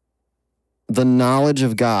the knowledge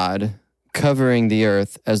of God covering the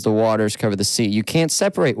earth as the waters cover the sea. You can't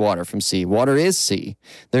separate water from sea. Water is sea.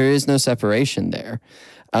 There is no separation there.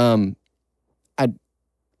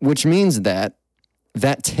 Which means that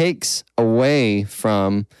takes away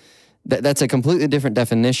from, that's a completely different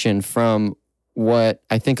definition from what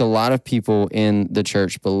I think a lot of people in the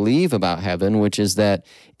church believe about heaven, which is that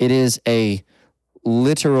it is a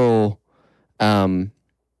literal, not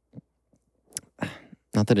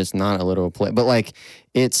that it's not a literal place, but like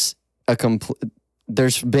it's a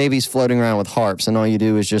there's babies floating around with harps, and all you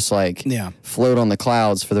do is just like float on the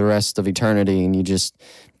clouds for the rest of eternity, and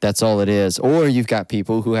that's all it is. Or you've got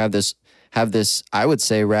people who have this have this, I would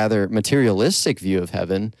say, rather materialistic view of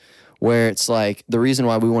heaven, where it's like the reason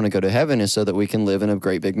why we want to go to heaven is so that we can live in a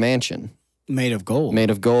great big mansion Made of gold. made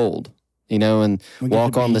of gold, and We get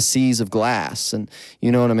walk to on be- the seas of glass, and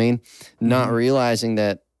you know what I mean? Not realizing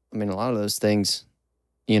that, a lot of those things,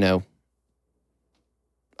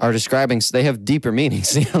 are describing, they have deeper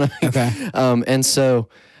meanings, you know what I mean? Okay. And so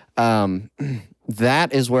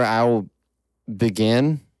that is where I will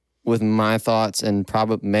begin with my thoughts, and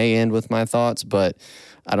probably may end with my thoughts, but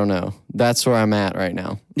I don't know. That's where I'm at right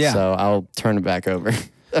now. Yeah. So I'll turn it back over.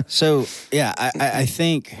 So, yeah, I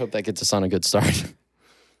think Hope that gets us on a good start.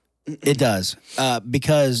 it does,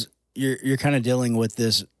 because you're kind of dealing with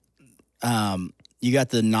this. You got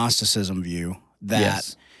the Gnosticism view that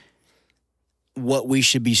Yes. what we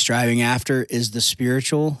should be striving after is the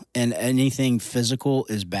spiritual, and anything physical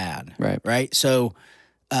is bad. Right. Right. So,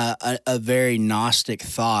 a very Gnostic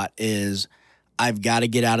thought is, I've got to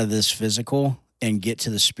get out of this physical and get to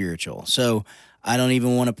the spiritual. So I don't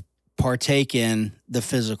even want to partake in the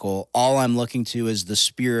physical. All I'm looking to is the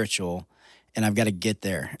spiritual, and I've got to get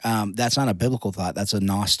there. That's not a biblical thought. That's a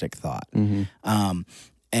Gnostic thought. Mm-hmm.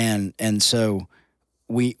 And so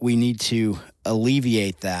we need to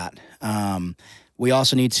alleviate that. We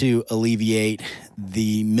also need to alleviate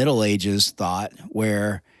the Middle Ages thought,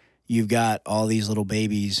 where you've got all these little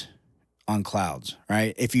babies on clouds,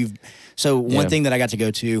 right? One thing that I got to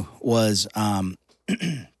go to was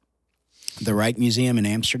the Rijksmuseum in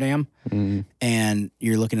Amsterdam, and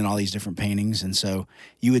you're looking at all these different paintings, and so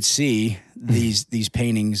you would see these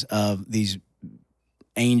paintings of these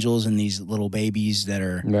angels and these little babies that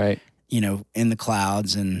are Right. In the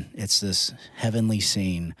clouds, and it's this heavenly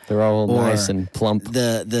scene. They're all Or nice and plump.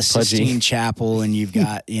 The Sistine Chapel, and you've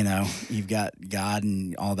got God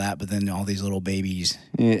and all that, but then all these little babies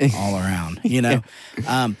all around,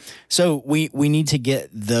 So we need to get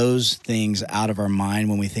those things out of our mind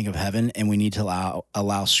when we think of heaven, and we need to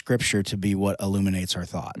allow Scripture to be what illuminates our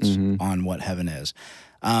thoughts on what heaven is.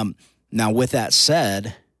 Now, with that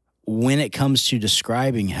said, when it comes to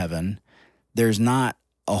describing heaven, there's not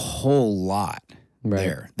a whole lot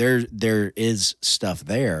Right. there. There is stuff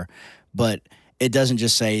there, but it doesn't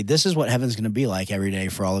just say this is what heaven's going to be like every day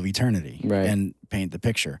for all of eternity, Right. and paint the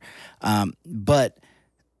picture. But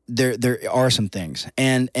there are some things,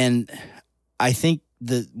 and I think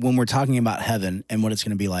that when we're talking about heaven and what it's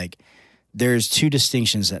going to be like, there's two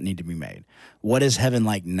distinctions that need to be made. What is heaven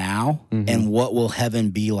like now, and what will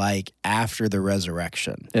heaven be like after the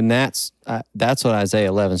resurrection? And that's what Isaiah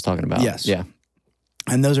 11 is talking about. Yes. Yeah.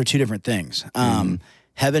 And those are two different things.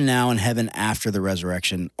 Heaven now and heaven after the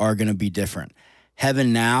resurrection are going to be different.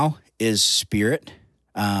 Heaven now is spirit.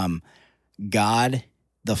 God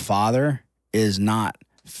the Father is not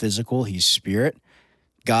physical, he's spirit.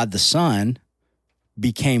 God the Son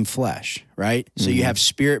became flesh, right? So you have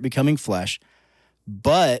spirit becoming flesh.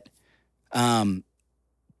 But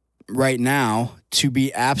right now, to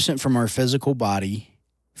be absent from our physical body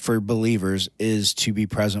for believers is to be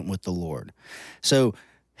present with the Lord. So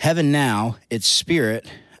heaven now, it's spirit.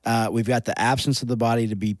 We've got the absence of the body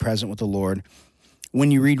to be present with the Lord. When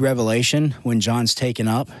you read Revelation, when John's taken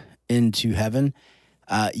up into heaven,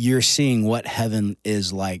 you're seeing what heaven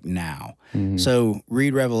is like now. So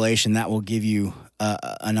read Revelation. That will give you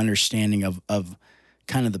an understanding of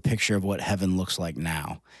kind of the picture of what heaven looks like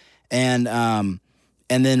now. And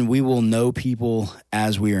then we will know people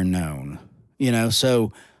as we are known.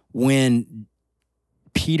 So when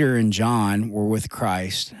Peter and John were with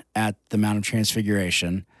Christ at the Mount of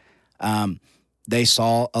Transfiguration, they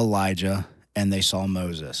saw Elijah and they saw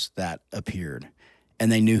Moses that appeared,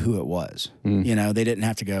 and they knew who it was. They didn't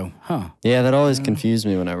have to go, huh? Yeah, that always confused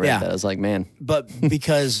me when I read Yeah. that. I was like, man. But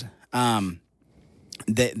because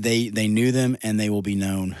they knew them, and they will be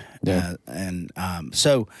known. Yeah.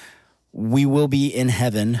 So we will be in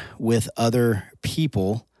heaven with other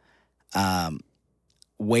people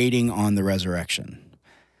waiting on the resurrection.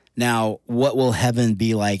 Now, what will heaven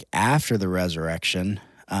be like after the resurrection?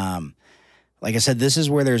 Like I said, this is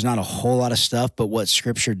where there's not a whole lot of stuff, but what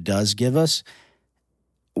Scripture does give us,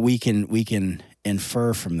 we can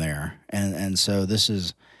infer from there. And so this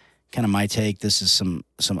is kind of my take. This is some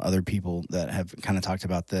other people that have kind of talked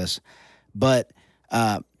about this, but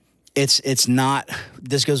it's not.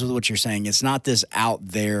 This goes with what you're saying. It's not this out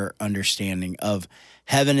there understanding of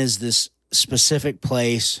heaven is this specific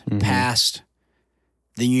place past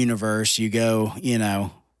the universe. You go,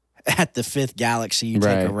 at the fifth galaxy, you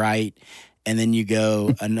take a right, and then you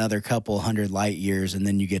go another couple hundred light years, and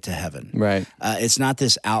then you get to heaven. Right. It's not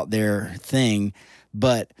this out there thing,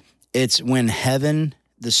 but it's when heaven,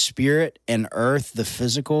 the spirit, and earth, the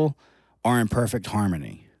physical, are in perfect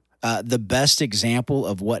harmony. The best example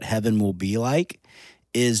of what heaven will be like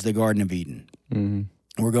is the Garden of Eden.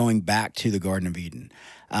 Mm-hmm. We're going back to the Garden of Eden.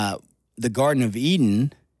 The Garden of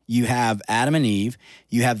Eden, you have Adam and Eve,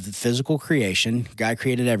 you have the physical creation. God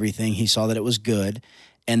created everything. He saw that it was good,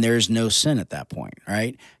 and there is no sin at that point,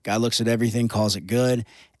 right? God looks at everything, calls it good,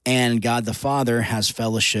 and God the Father has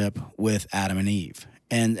fellowship with Adam and Eve.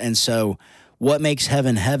 And so what makes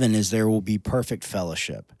heaven heaven is there will be perfect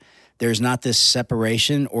fellowship. There's not this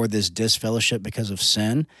separation or this disfellowship because of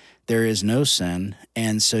sin. There is no sin,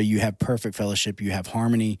 and so you have perfect fellowship. You have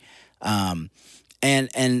harmony, and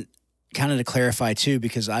kind of to clarify too,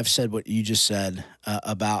 because I've said what you just said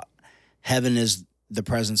about heaven is the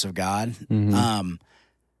presence of God. Mm-hmm.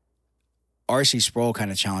 R.C. Sproul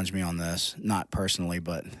kind of challenged me on this, not personally,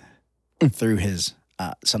 but through his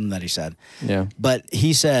something that he said. Yeah. But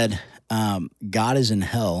he said God is in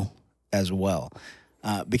hell as well,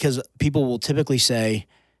 because people will typically say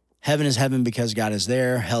heaven is heaven because God is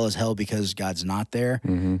there, hell is hell because God's not there.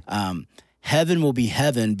 Mm-hmm. Heaven will be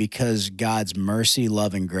heaven because God's mercy,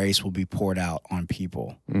 love, and grace will be poured out on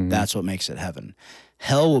people. Mm-hmm. That's what makes it heaven.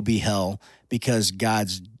 Hell will be hell because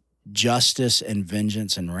God's justice and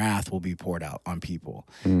vengeance and wrath will be poured out on people.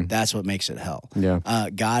 That's what makes it hell. Yeah.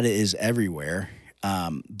 God is everywhere.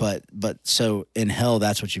 But so in hell,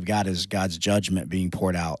 that's what you've got is God's judgment being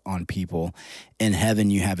poured out on people. In heaven,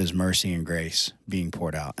 you have his mercy and grace being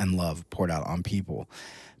poured out and love poured out on people.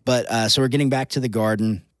 But so we're getting back to the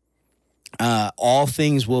garden. All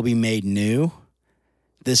things will be made new.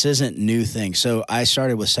 This isn't new things. So I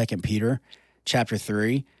started with 2 Peter chapter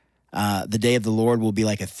 3. The day of the Lord will be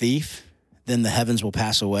like a thief. Then the heavens will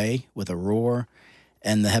pass away with a roar,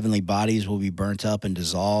 and the heavenly bodies will be burnt up and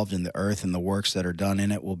dissolved, and the earth and the works that are done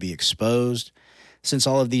in it will be exposed. Since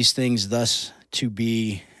all of these things thus to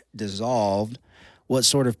be dissolved, what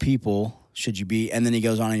sort of people should you be? And then he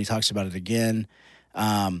goes on and he talks about it again,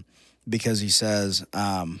 because he says,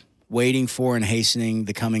 waiting for and hastening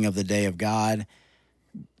the coming of the day of God,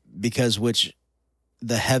 because which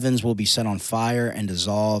the heavens will be set on fire and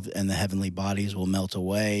dissolved, and the heavenly bodies will melt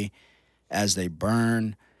away as they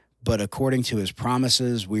burn. But according to his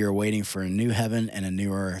promises, we are waiting for a new heaven and a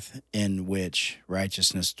new earth in which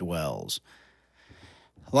righteousness dwells.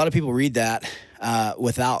 A lot of people read that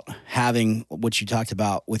without having what you talked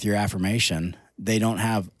about with your affirmation. They don't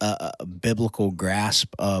have a biblical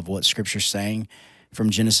grasp of what Scripture's saying from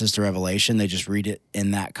Genesis to Revelation. They just read it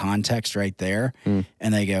in that context right there,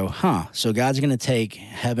 and they go, so God's going to take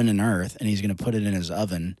heaven and earth, and he's going to put it in his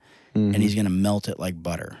oven, and he's going to melt it like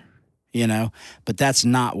butter. You know, but that's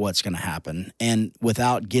not what's going to happen. And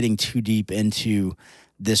without getting too deep into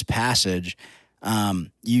this passage,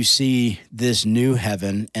 you see this new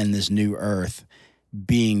heaven and this new earth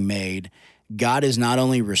being made. God is not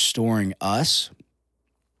only restoring us,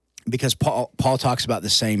 because Paul talks about the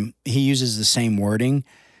same, he uses the same wording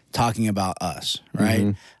talking about us,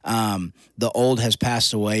 right? The old has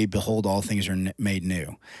passed away. Behold, all things are made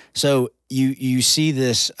new. So you see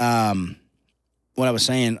this, what I was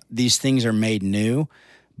saying, these things are made new,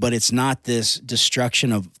 but it's not this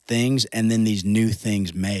destruction of things and then these new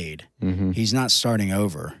things made. He's not starting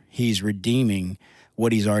over. He's redeeming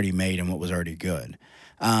what he's already made and what was already good.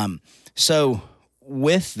 So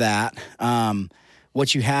with that,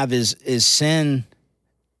 what you have is sin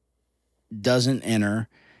doesn't enter,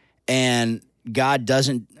 and God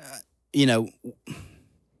doesn't,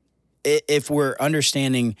 if we're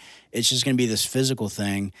understanding it's just going to be this physical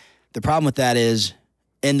thing. The problem with that is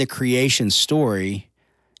in the creation story,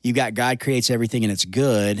 you got God creates everything and it's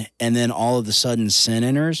good, and then all of a sudden sin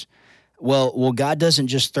enters. Well, God doesn't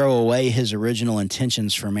just throw away his original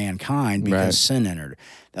intentions for mankind because sin entered.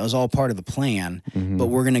 That was all part of the plan, but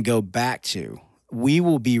we're going to go back to, we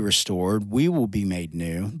will be restored, we will be made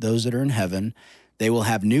new. Those that are in heaven, they will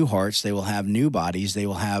have new hearts, they will have new bodies, they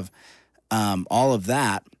will have all of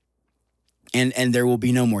that, and there will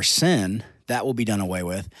be no more sin. That will be done away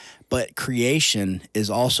with. But creation is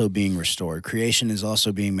also being restored. Creation is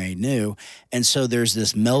also being made new. And so there's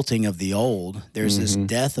this melting of the old. There's this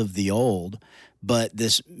death of the old, but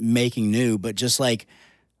this making new. But just like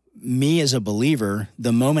me as a believer,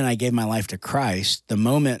 the moment I gave my life to Christ, the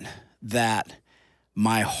moment that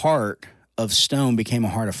my heart of stone became a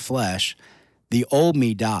heart of flesh, the old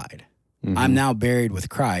me died. I'm now buried with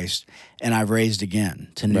Christ, and I've raised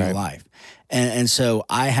again to new life. And so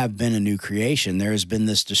I have been a new creation. There has been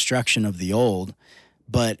this destruction of the old,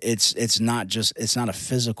 but it's not a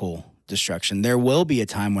physical destruction. There will be a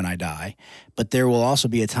time when I die, but there will also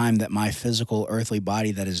be a time that my physical earthly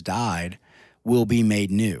body that has died will be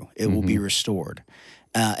made new. It will be restored.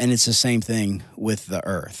 And it's the same thing with the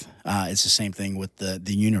earth. It's the same thing with the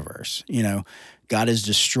universe. God is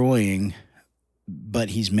destroying, but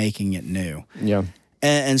he's making it new. Yeah.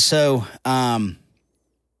 And so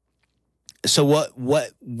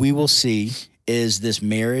what we will see is this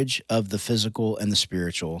marriage of the physical and the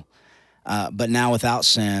spiritual, but now without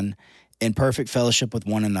sin, in perfect fellowship with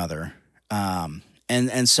one another.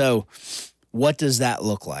 And so what does that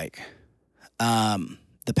look like?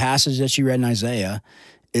 The passage that you read in Isaiah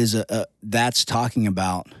is that's talking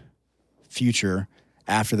about future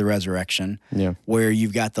after the resurrection, where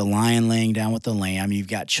you've got the lion laying down with the lamb, you've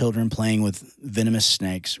got children playing with venomous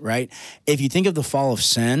snakes, right? If you think of the fall of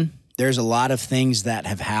sin, there's a lot of things that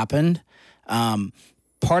have happened.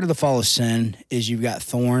 Part of the fall of sin is you've got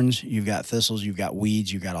thorns, you've got thistles, you've got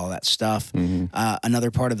weeds, you've got all that stuff.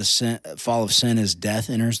 Another part of the fall of sin is death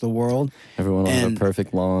enters the world. Everyone will have a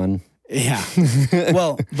perfect lawn. Yeah.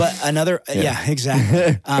 Well, but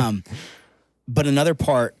exactly. But another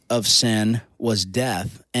part of sin was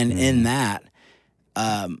death. And in that,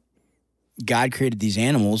 God created these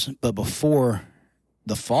animals, but before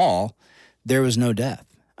the fall, there was no death.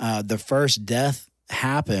 The first death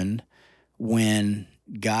happened when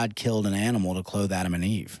God killed an animal to clothe Adam and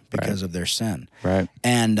Eve because of their sin. Right.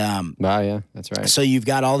 And yeah, that's right. So you've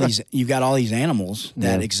got all these animals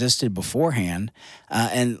that existed beforehand,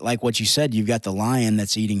 and like what you said, you've got the lion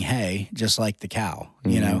that's eating hay just like the cow.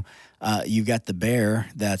 You've got the bear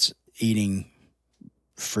that's eating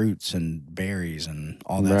fruits and berries and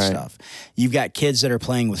all that stuff. You've got kids that are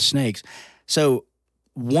playing with snakes. So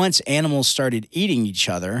once animals started eating each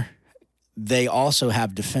other, they also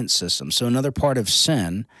have defense systems. So another part of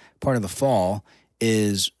sin, part of the fall,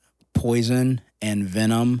 is poison and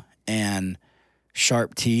venom and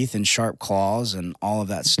sharp teeth and sharp claws and all of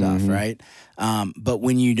that stuff, right? But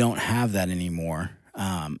when you don't have that anymore,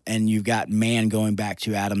 and you've got man going back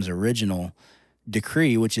to Adam's original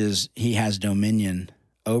decree, which is he has dominion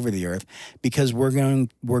over the earth, because we're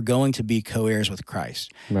going to be co-heirs with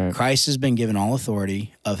Christ. Right. Christ has been given all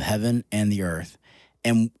authority of heaven and the earth.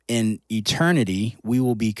 And in eternity, we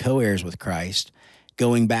will be co-heirs with Christ,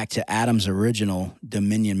 going back to Adam's original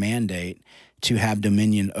dominion mandate to have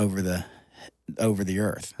dominion over the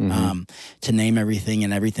earth, to name everything,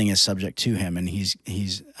 and everything is subject to him, and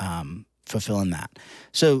he's fulfilling that.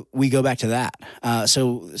 So we go back to that.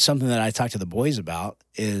 So something that I talk to the boys about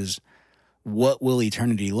is, what will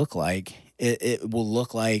eternity look like? It will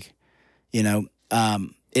look like,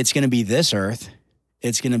 it's going to be this earth.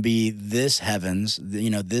 It's going to be this heavens,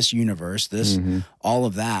 this universe, this, all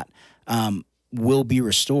of that will be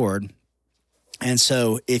restored. And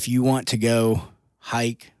so if you want to go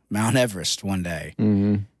hike Mount Everest one day,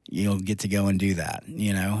 you'll get to go and do that.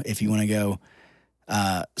 If you want to go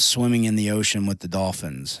swimming in the ocean with the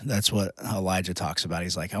dolphins, that's what Elijah talks about.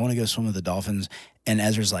 He's like, I want to go swim with the dolphins. And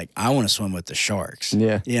Ezra's like, I want to swim with the sharks.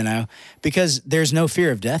 Yeah. Because there's no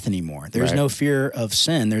fear of death anymore. There's no fear of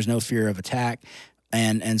sin. There's no fear of attack.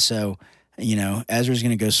 And so, Ezra's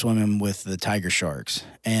going to go swimming with the tiger sharks.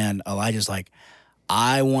 And Elijah's like,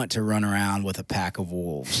 I want to run around with a pack of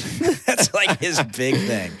wolves. That's like his big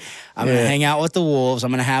thing. I'm going to hang out with the wolves.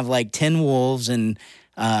 I'm going to have like 10 wolves and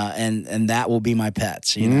that will be my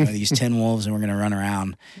pets, these 10 wolves, and we're going to run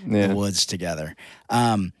around the woods together.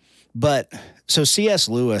 But so C.S.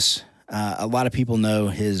 Lewis, a lot of people know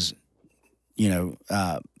his,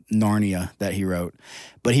 Narnia that he wrote,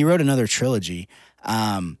 but he wrote another trilogy.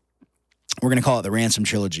 We're going to call it the Ransom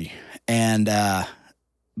Trilogy. And,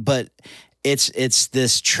 but it's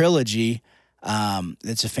this trilogy.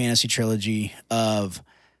 It's a fantasy trilogy of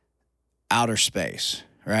outer space,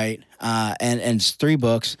 right? And it's 3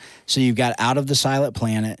 books. So you've got Out of the Silent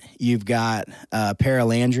Planet, you've got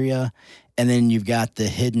Paralandria, and then you've got The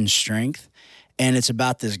Hidden Strength. And it's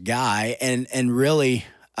about this guy. And really,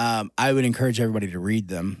 I would encourage everybody to read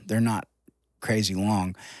them. They're not crazy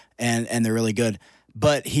long, and they're really good.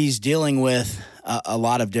 But he's dealing with a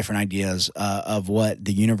lot of different ideas of what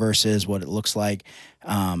the universe is, what it looks like,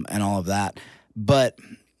 and all of that. But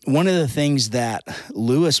one of the things that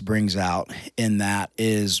Lewis brings out in that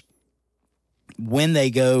is when they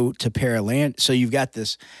go to Paraland. So you've got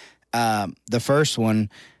this, the first one,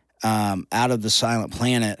 Out of the Silent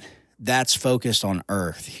Planet, that's focused on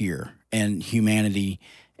Earth here and humanity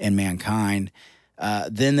and mankind.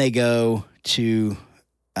 Then they go to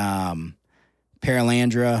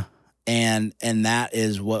Paralandra, and that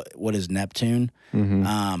is what is Neptune.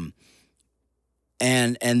 And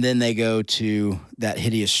then they go to that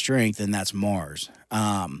Hideous Strength, and that's Mars.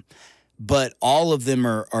 But all of them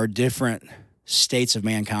are different states of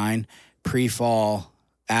mankind, pre-fall,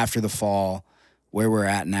 after the fall, where we're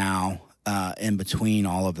at now, in between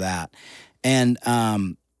all of that. And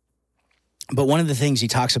but one of the things he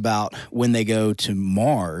talks about when they go to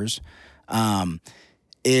Mars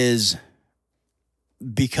is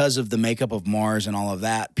because of the makeup of Mars and all of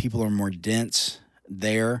that, people are more dense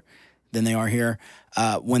there than they are here.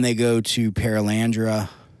 When they go to Paralandra,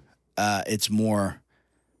 it's more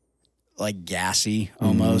like gassy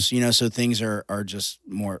almost, so things are just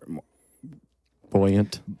more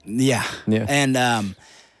buoyant. Yeah. Yeah. And,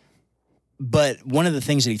 but one of the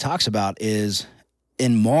things that he talks about is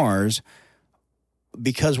in Mars,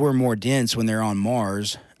 because we're more dense when they're on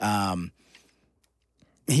Mars,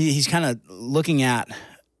 he's kind of looking at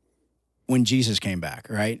when Jesus came back,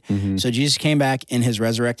 right? Mm-hmm. So Jesus came back in his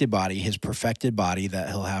resurrected body, his perfected body that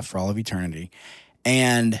he'll have for all of eternity.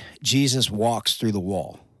 And Jesus walks through the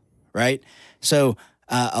wall, right? So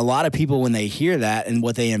a lot of people, when they hear that and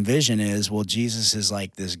what they envision is, well, Jesus is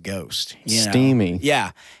like this ghost. Steamy.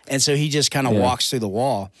 Yeah. And so he just kind of walks through the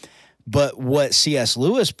wall. But what C.S.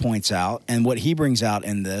 Lewis points out and what he brings out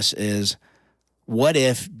in this is, what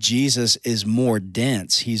if Jesus is more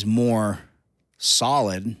dense? He's more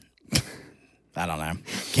solid. I don't know.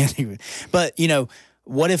 Can't even. But,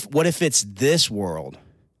 what if it's this world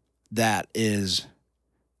that is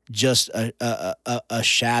just a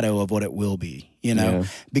shadow of what it will be, Yeah.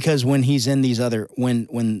 Because when he's in these other,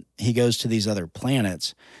 when he goes to these other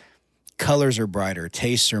planets, colors are brighter,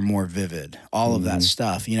 tastes are more vivid, all of that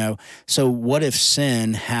stuff, So what if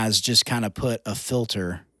sin has just kind of put a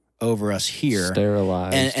filter over us here,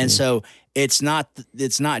 sterilized, and so it's not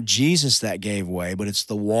Jesus that gave way, but it's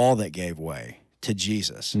the wall that gave way to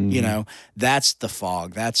Jesus. That's the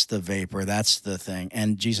fog, that's the vapor, that's the thing,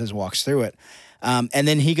 and Jesus walks through it. And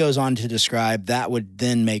then he goes on to describe that would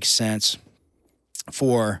then make sense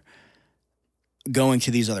for going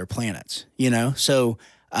to these other planets, So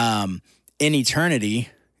in eternity,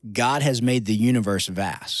 God has made the universe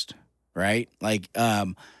vast, right? Like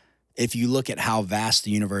if you look at how vast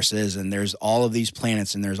the universe is, and there's all of these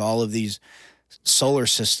planets, and there's all of these solar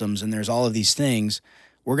systems, and there's all of these things,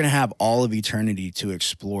 we're going to have all of eternity to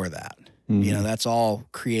explore that. That's all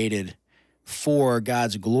created for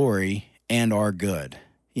God's glory and our good,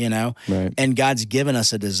 Right. And God's given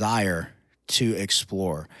us a desire to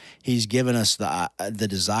explore. He's given us the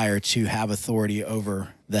desire to have authority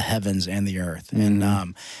over the heavens and the earth.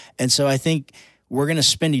 And so I think we're going to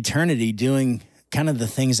spend eternity doing kind of the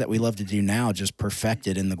things that we love to do now, just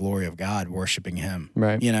perfected in the glory of God, worshiping him.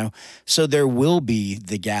 Right. So there will be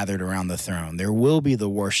the gathered around the throne. There will be the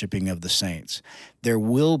worshiping of the saints. There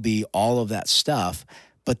will be all of that stuff,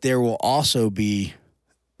 but there will also be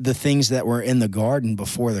the things that were in the garden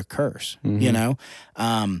before the curse,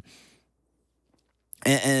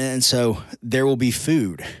 and so there will be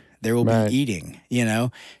food. There will be eating,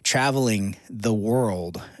 traveling the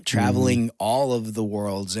world, traveling all of the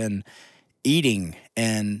worlds and eating.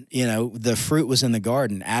 And, the fruit was in the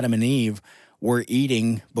garden. Adam and Eve were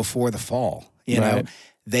eating before the fall,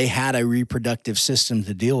 They had a reproductive system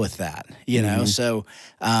to deal with that, So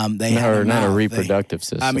they had not a reproductive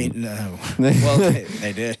system. I mean, no. Well,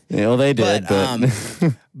 they did. Well, they did,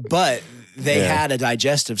 but they had a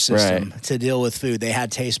digestive system to deal with food. They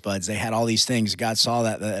had taste buds. They had all these things. God saw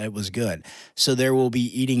that it was good. So there will be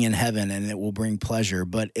eating in heaven, and it will bring pleasure,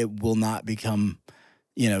 but it will not become,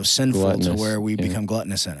 sinful gluttonous, to where we become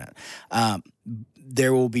gluttonous in it.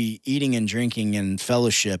 There will be eating and drinking and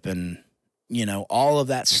fellowship and, all of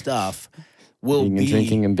that stuff will eating be and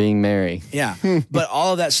drinking and being merry. Yeah. But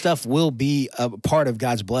all of that stuff will be a part of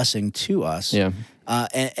God's blessing to us. Yeah.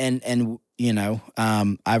 And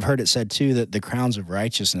I've heard it said too that the crowns of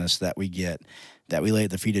righteousness that we get, that we lay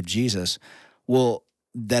at the feet of Jesus,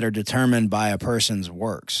 that are determined by a person's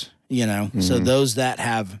works, So those that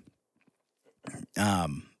have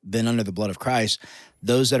been under the blood of Christ,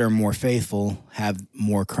 those that are more faithful have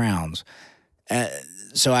more crowns.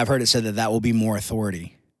 So I've heard it said that will be more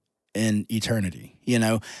authority in eternity.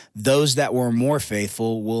 Those that were more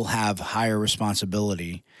faithful will have higher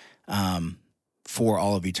responsibility for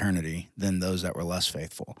all of eternity than those that were less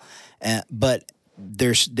faithful. But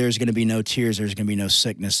there's going to be no tears. There's going to be no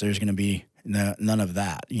sickness. There's going to be none of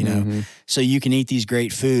that, So you can eat these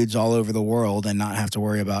great foods all over the world and not have to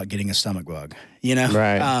worry about getting a stomach bug,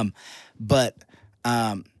 Right.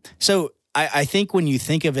 So I think when you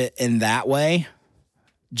think of it in that way,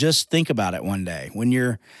 just think about it one day. When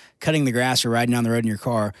you're cutting the grass or riding down the road in your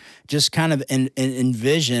car, just kind of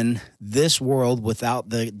envision this world without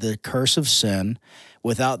the curse of sin,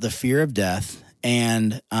 without the fear of death,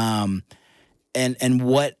 and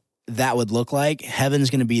what that would look like. Heaven's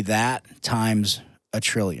going to be that times a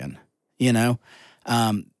trillion, because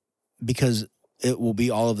it will be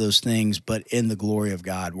all of those things, but in the glory of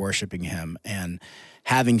God, worshiping him and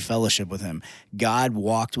having fellowship with him. God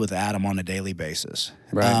walked with Adam on a daily basis.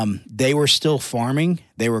 Right. They were still farming.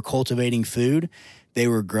 They were cultivating food. They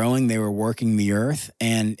were growing. They were working the earth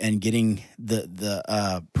and getting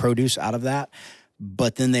the produce out of that.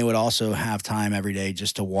 But then they would also have time every day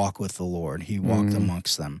just to walk with the Lord. He walked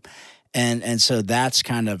amongst them. And so that's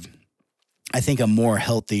kind of, I think, a more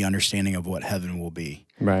healthy understanding of what heaven will be.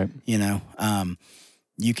 Right. You know,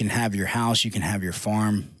 you can have your house, you can have your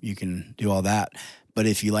farm, you can do all that. But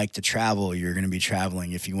if you like to travel, you're going to be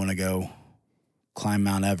traveling. If you want to go climb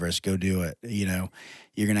Mount Everest, go do it. You know,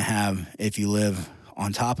 you're going to have, if you live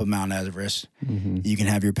on top of Mount Everest, you can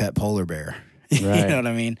have your pet polar bear. Right. You know what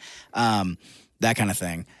I mean? That kind of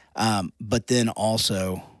thing. But then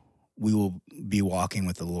also, we will be walking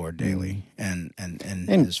with the Lord daily and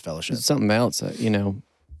his fellowship. Something else, you know,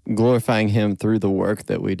 glorifying him through the work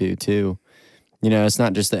that we do too. You know, it's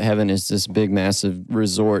not just that heaven is this big, massive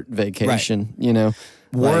resort vacation, right. You know.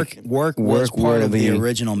 Work was part of the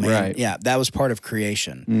original man. Right. Yeah, that was part of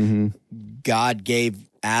creation. God gave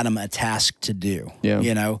Adam a task to do,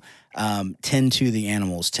 you know, tend to the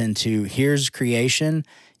animals, here's creation.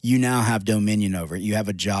 You now have dominion over it. You have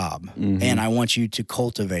a job, and I want you to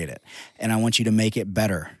cultivate it, and I want you to make it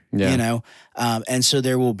better, you know? And so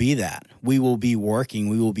there will be that. We will be working.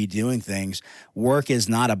 We will be doing things. Work is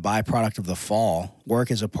not a byproduct of the fall. Work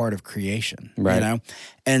is a part of creation, right. You know?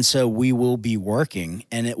 And so we will be working,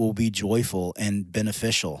 and it will be joyful and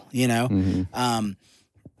beneficial, you know?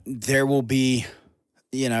 There will be,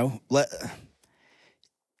 you know,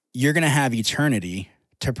 you're going to have eternity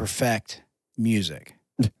to perfect music.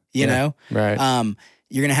 You know, right.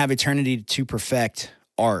 You're going to have eternity to perfect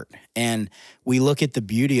art. And we look at the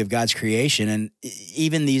beauty of God's creation, and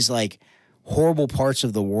even these like horrible parts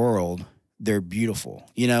of the world, they're beautiful.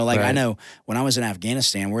 You know, like right. I know when I was in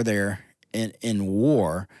Afghanistan, we're there in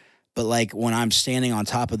war, but like when I'm standing on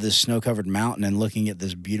top of this snow-covered mountain and looking at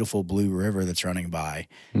this beautiful blue river that's running by,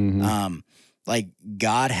 like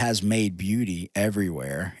God has made beauty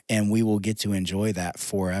everywhere, and we will get to enjoy that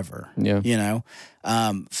forever. Yeah. You know,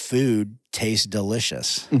 food tastes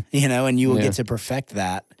delicious, you know, and you will get to perfect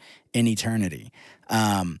that in eternity.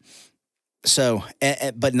 So,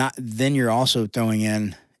 but not, then you're also throwing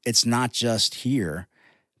in, it's not just here,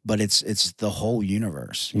 but it's the whole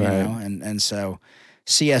universe, you know? And so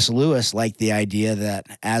C.S. Lewis liked the idea that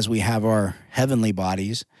as we have our heavenly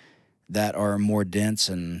bodies that are more dense,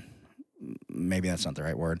 and maybe that's not the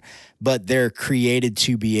right word, but they're created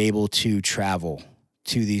to be able to travel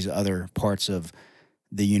to these other parts of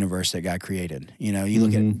the universe that God created. You know, you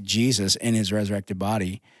look at Jesus in his resurrected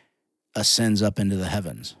body ascends up into the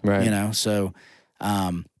heavens, right. You know? So,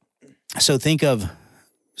 so think of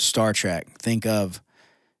Star Trek, think of,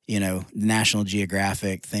 you know, National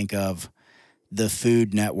Geographic, think of the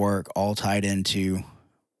Food Network, all tied into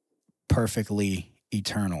perfectly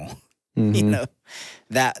eternal. You know,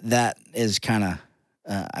 that is kind of,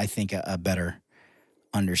 I think, a better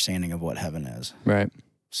understanding of what heaven is. Right.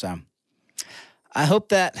 So I hope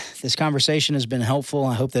that this conversation has been helpful.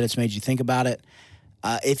 I hope that it's made you think about it.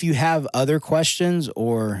 If you have other questions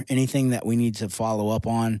or anything that we need to follow up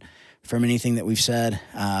on from anything that we've said,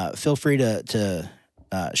 feel free to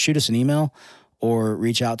shoot us an email or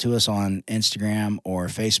reach out to us on Instagram or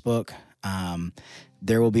Facebook.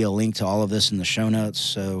 There will be a link to all of this in the show notes,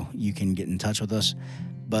 so you can get in touch with us.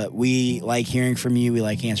 But we like hearing from you. We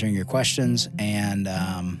like answering your questions. And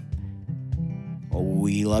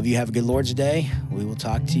we love you. Have a good Lord's Day. We will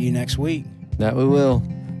talk to you next week. That we will.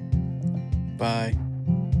 Bye.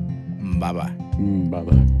 Bye-bye.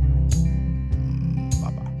 Bye-bye.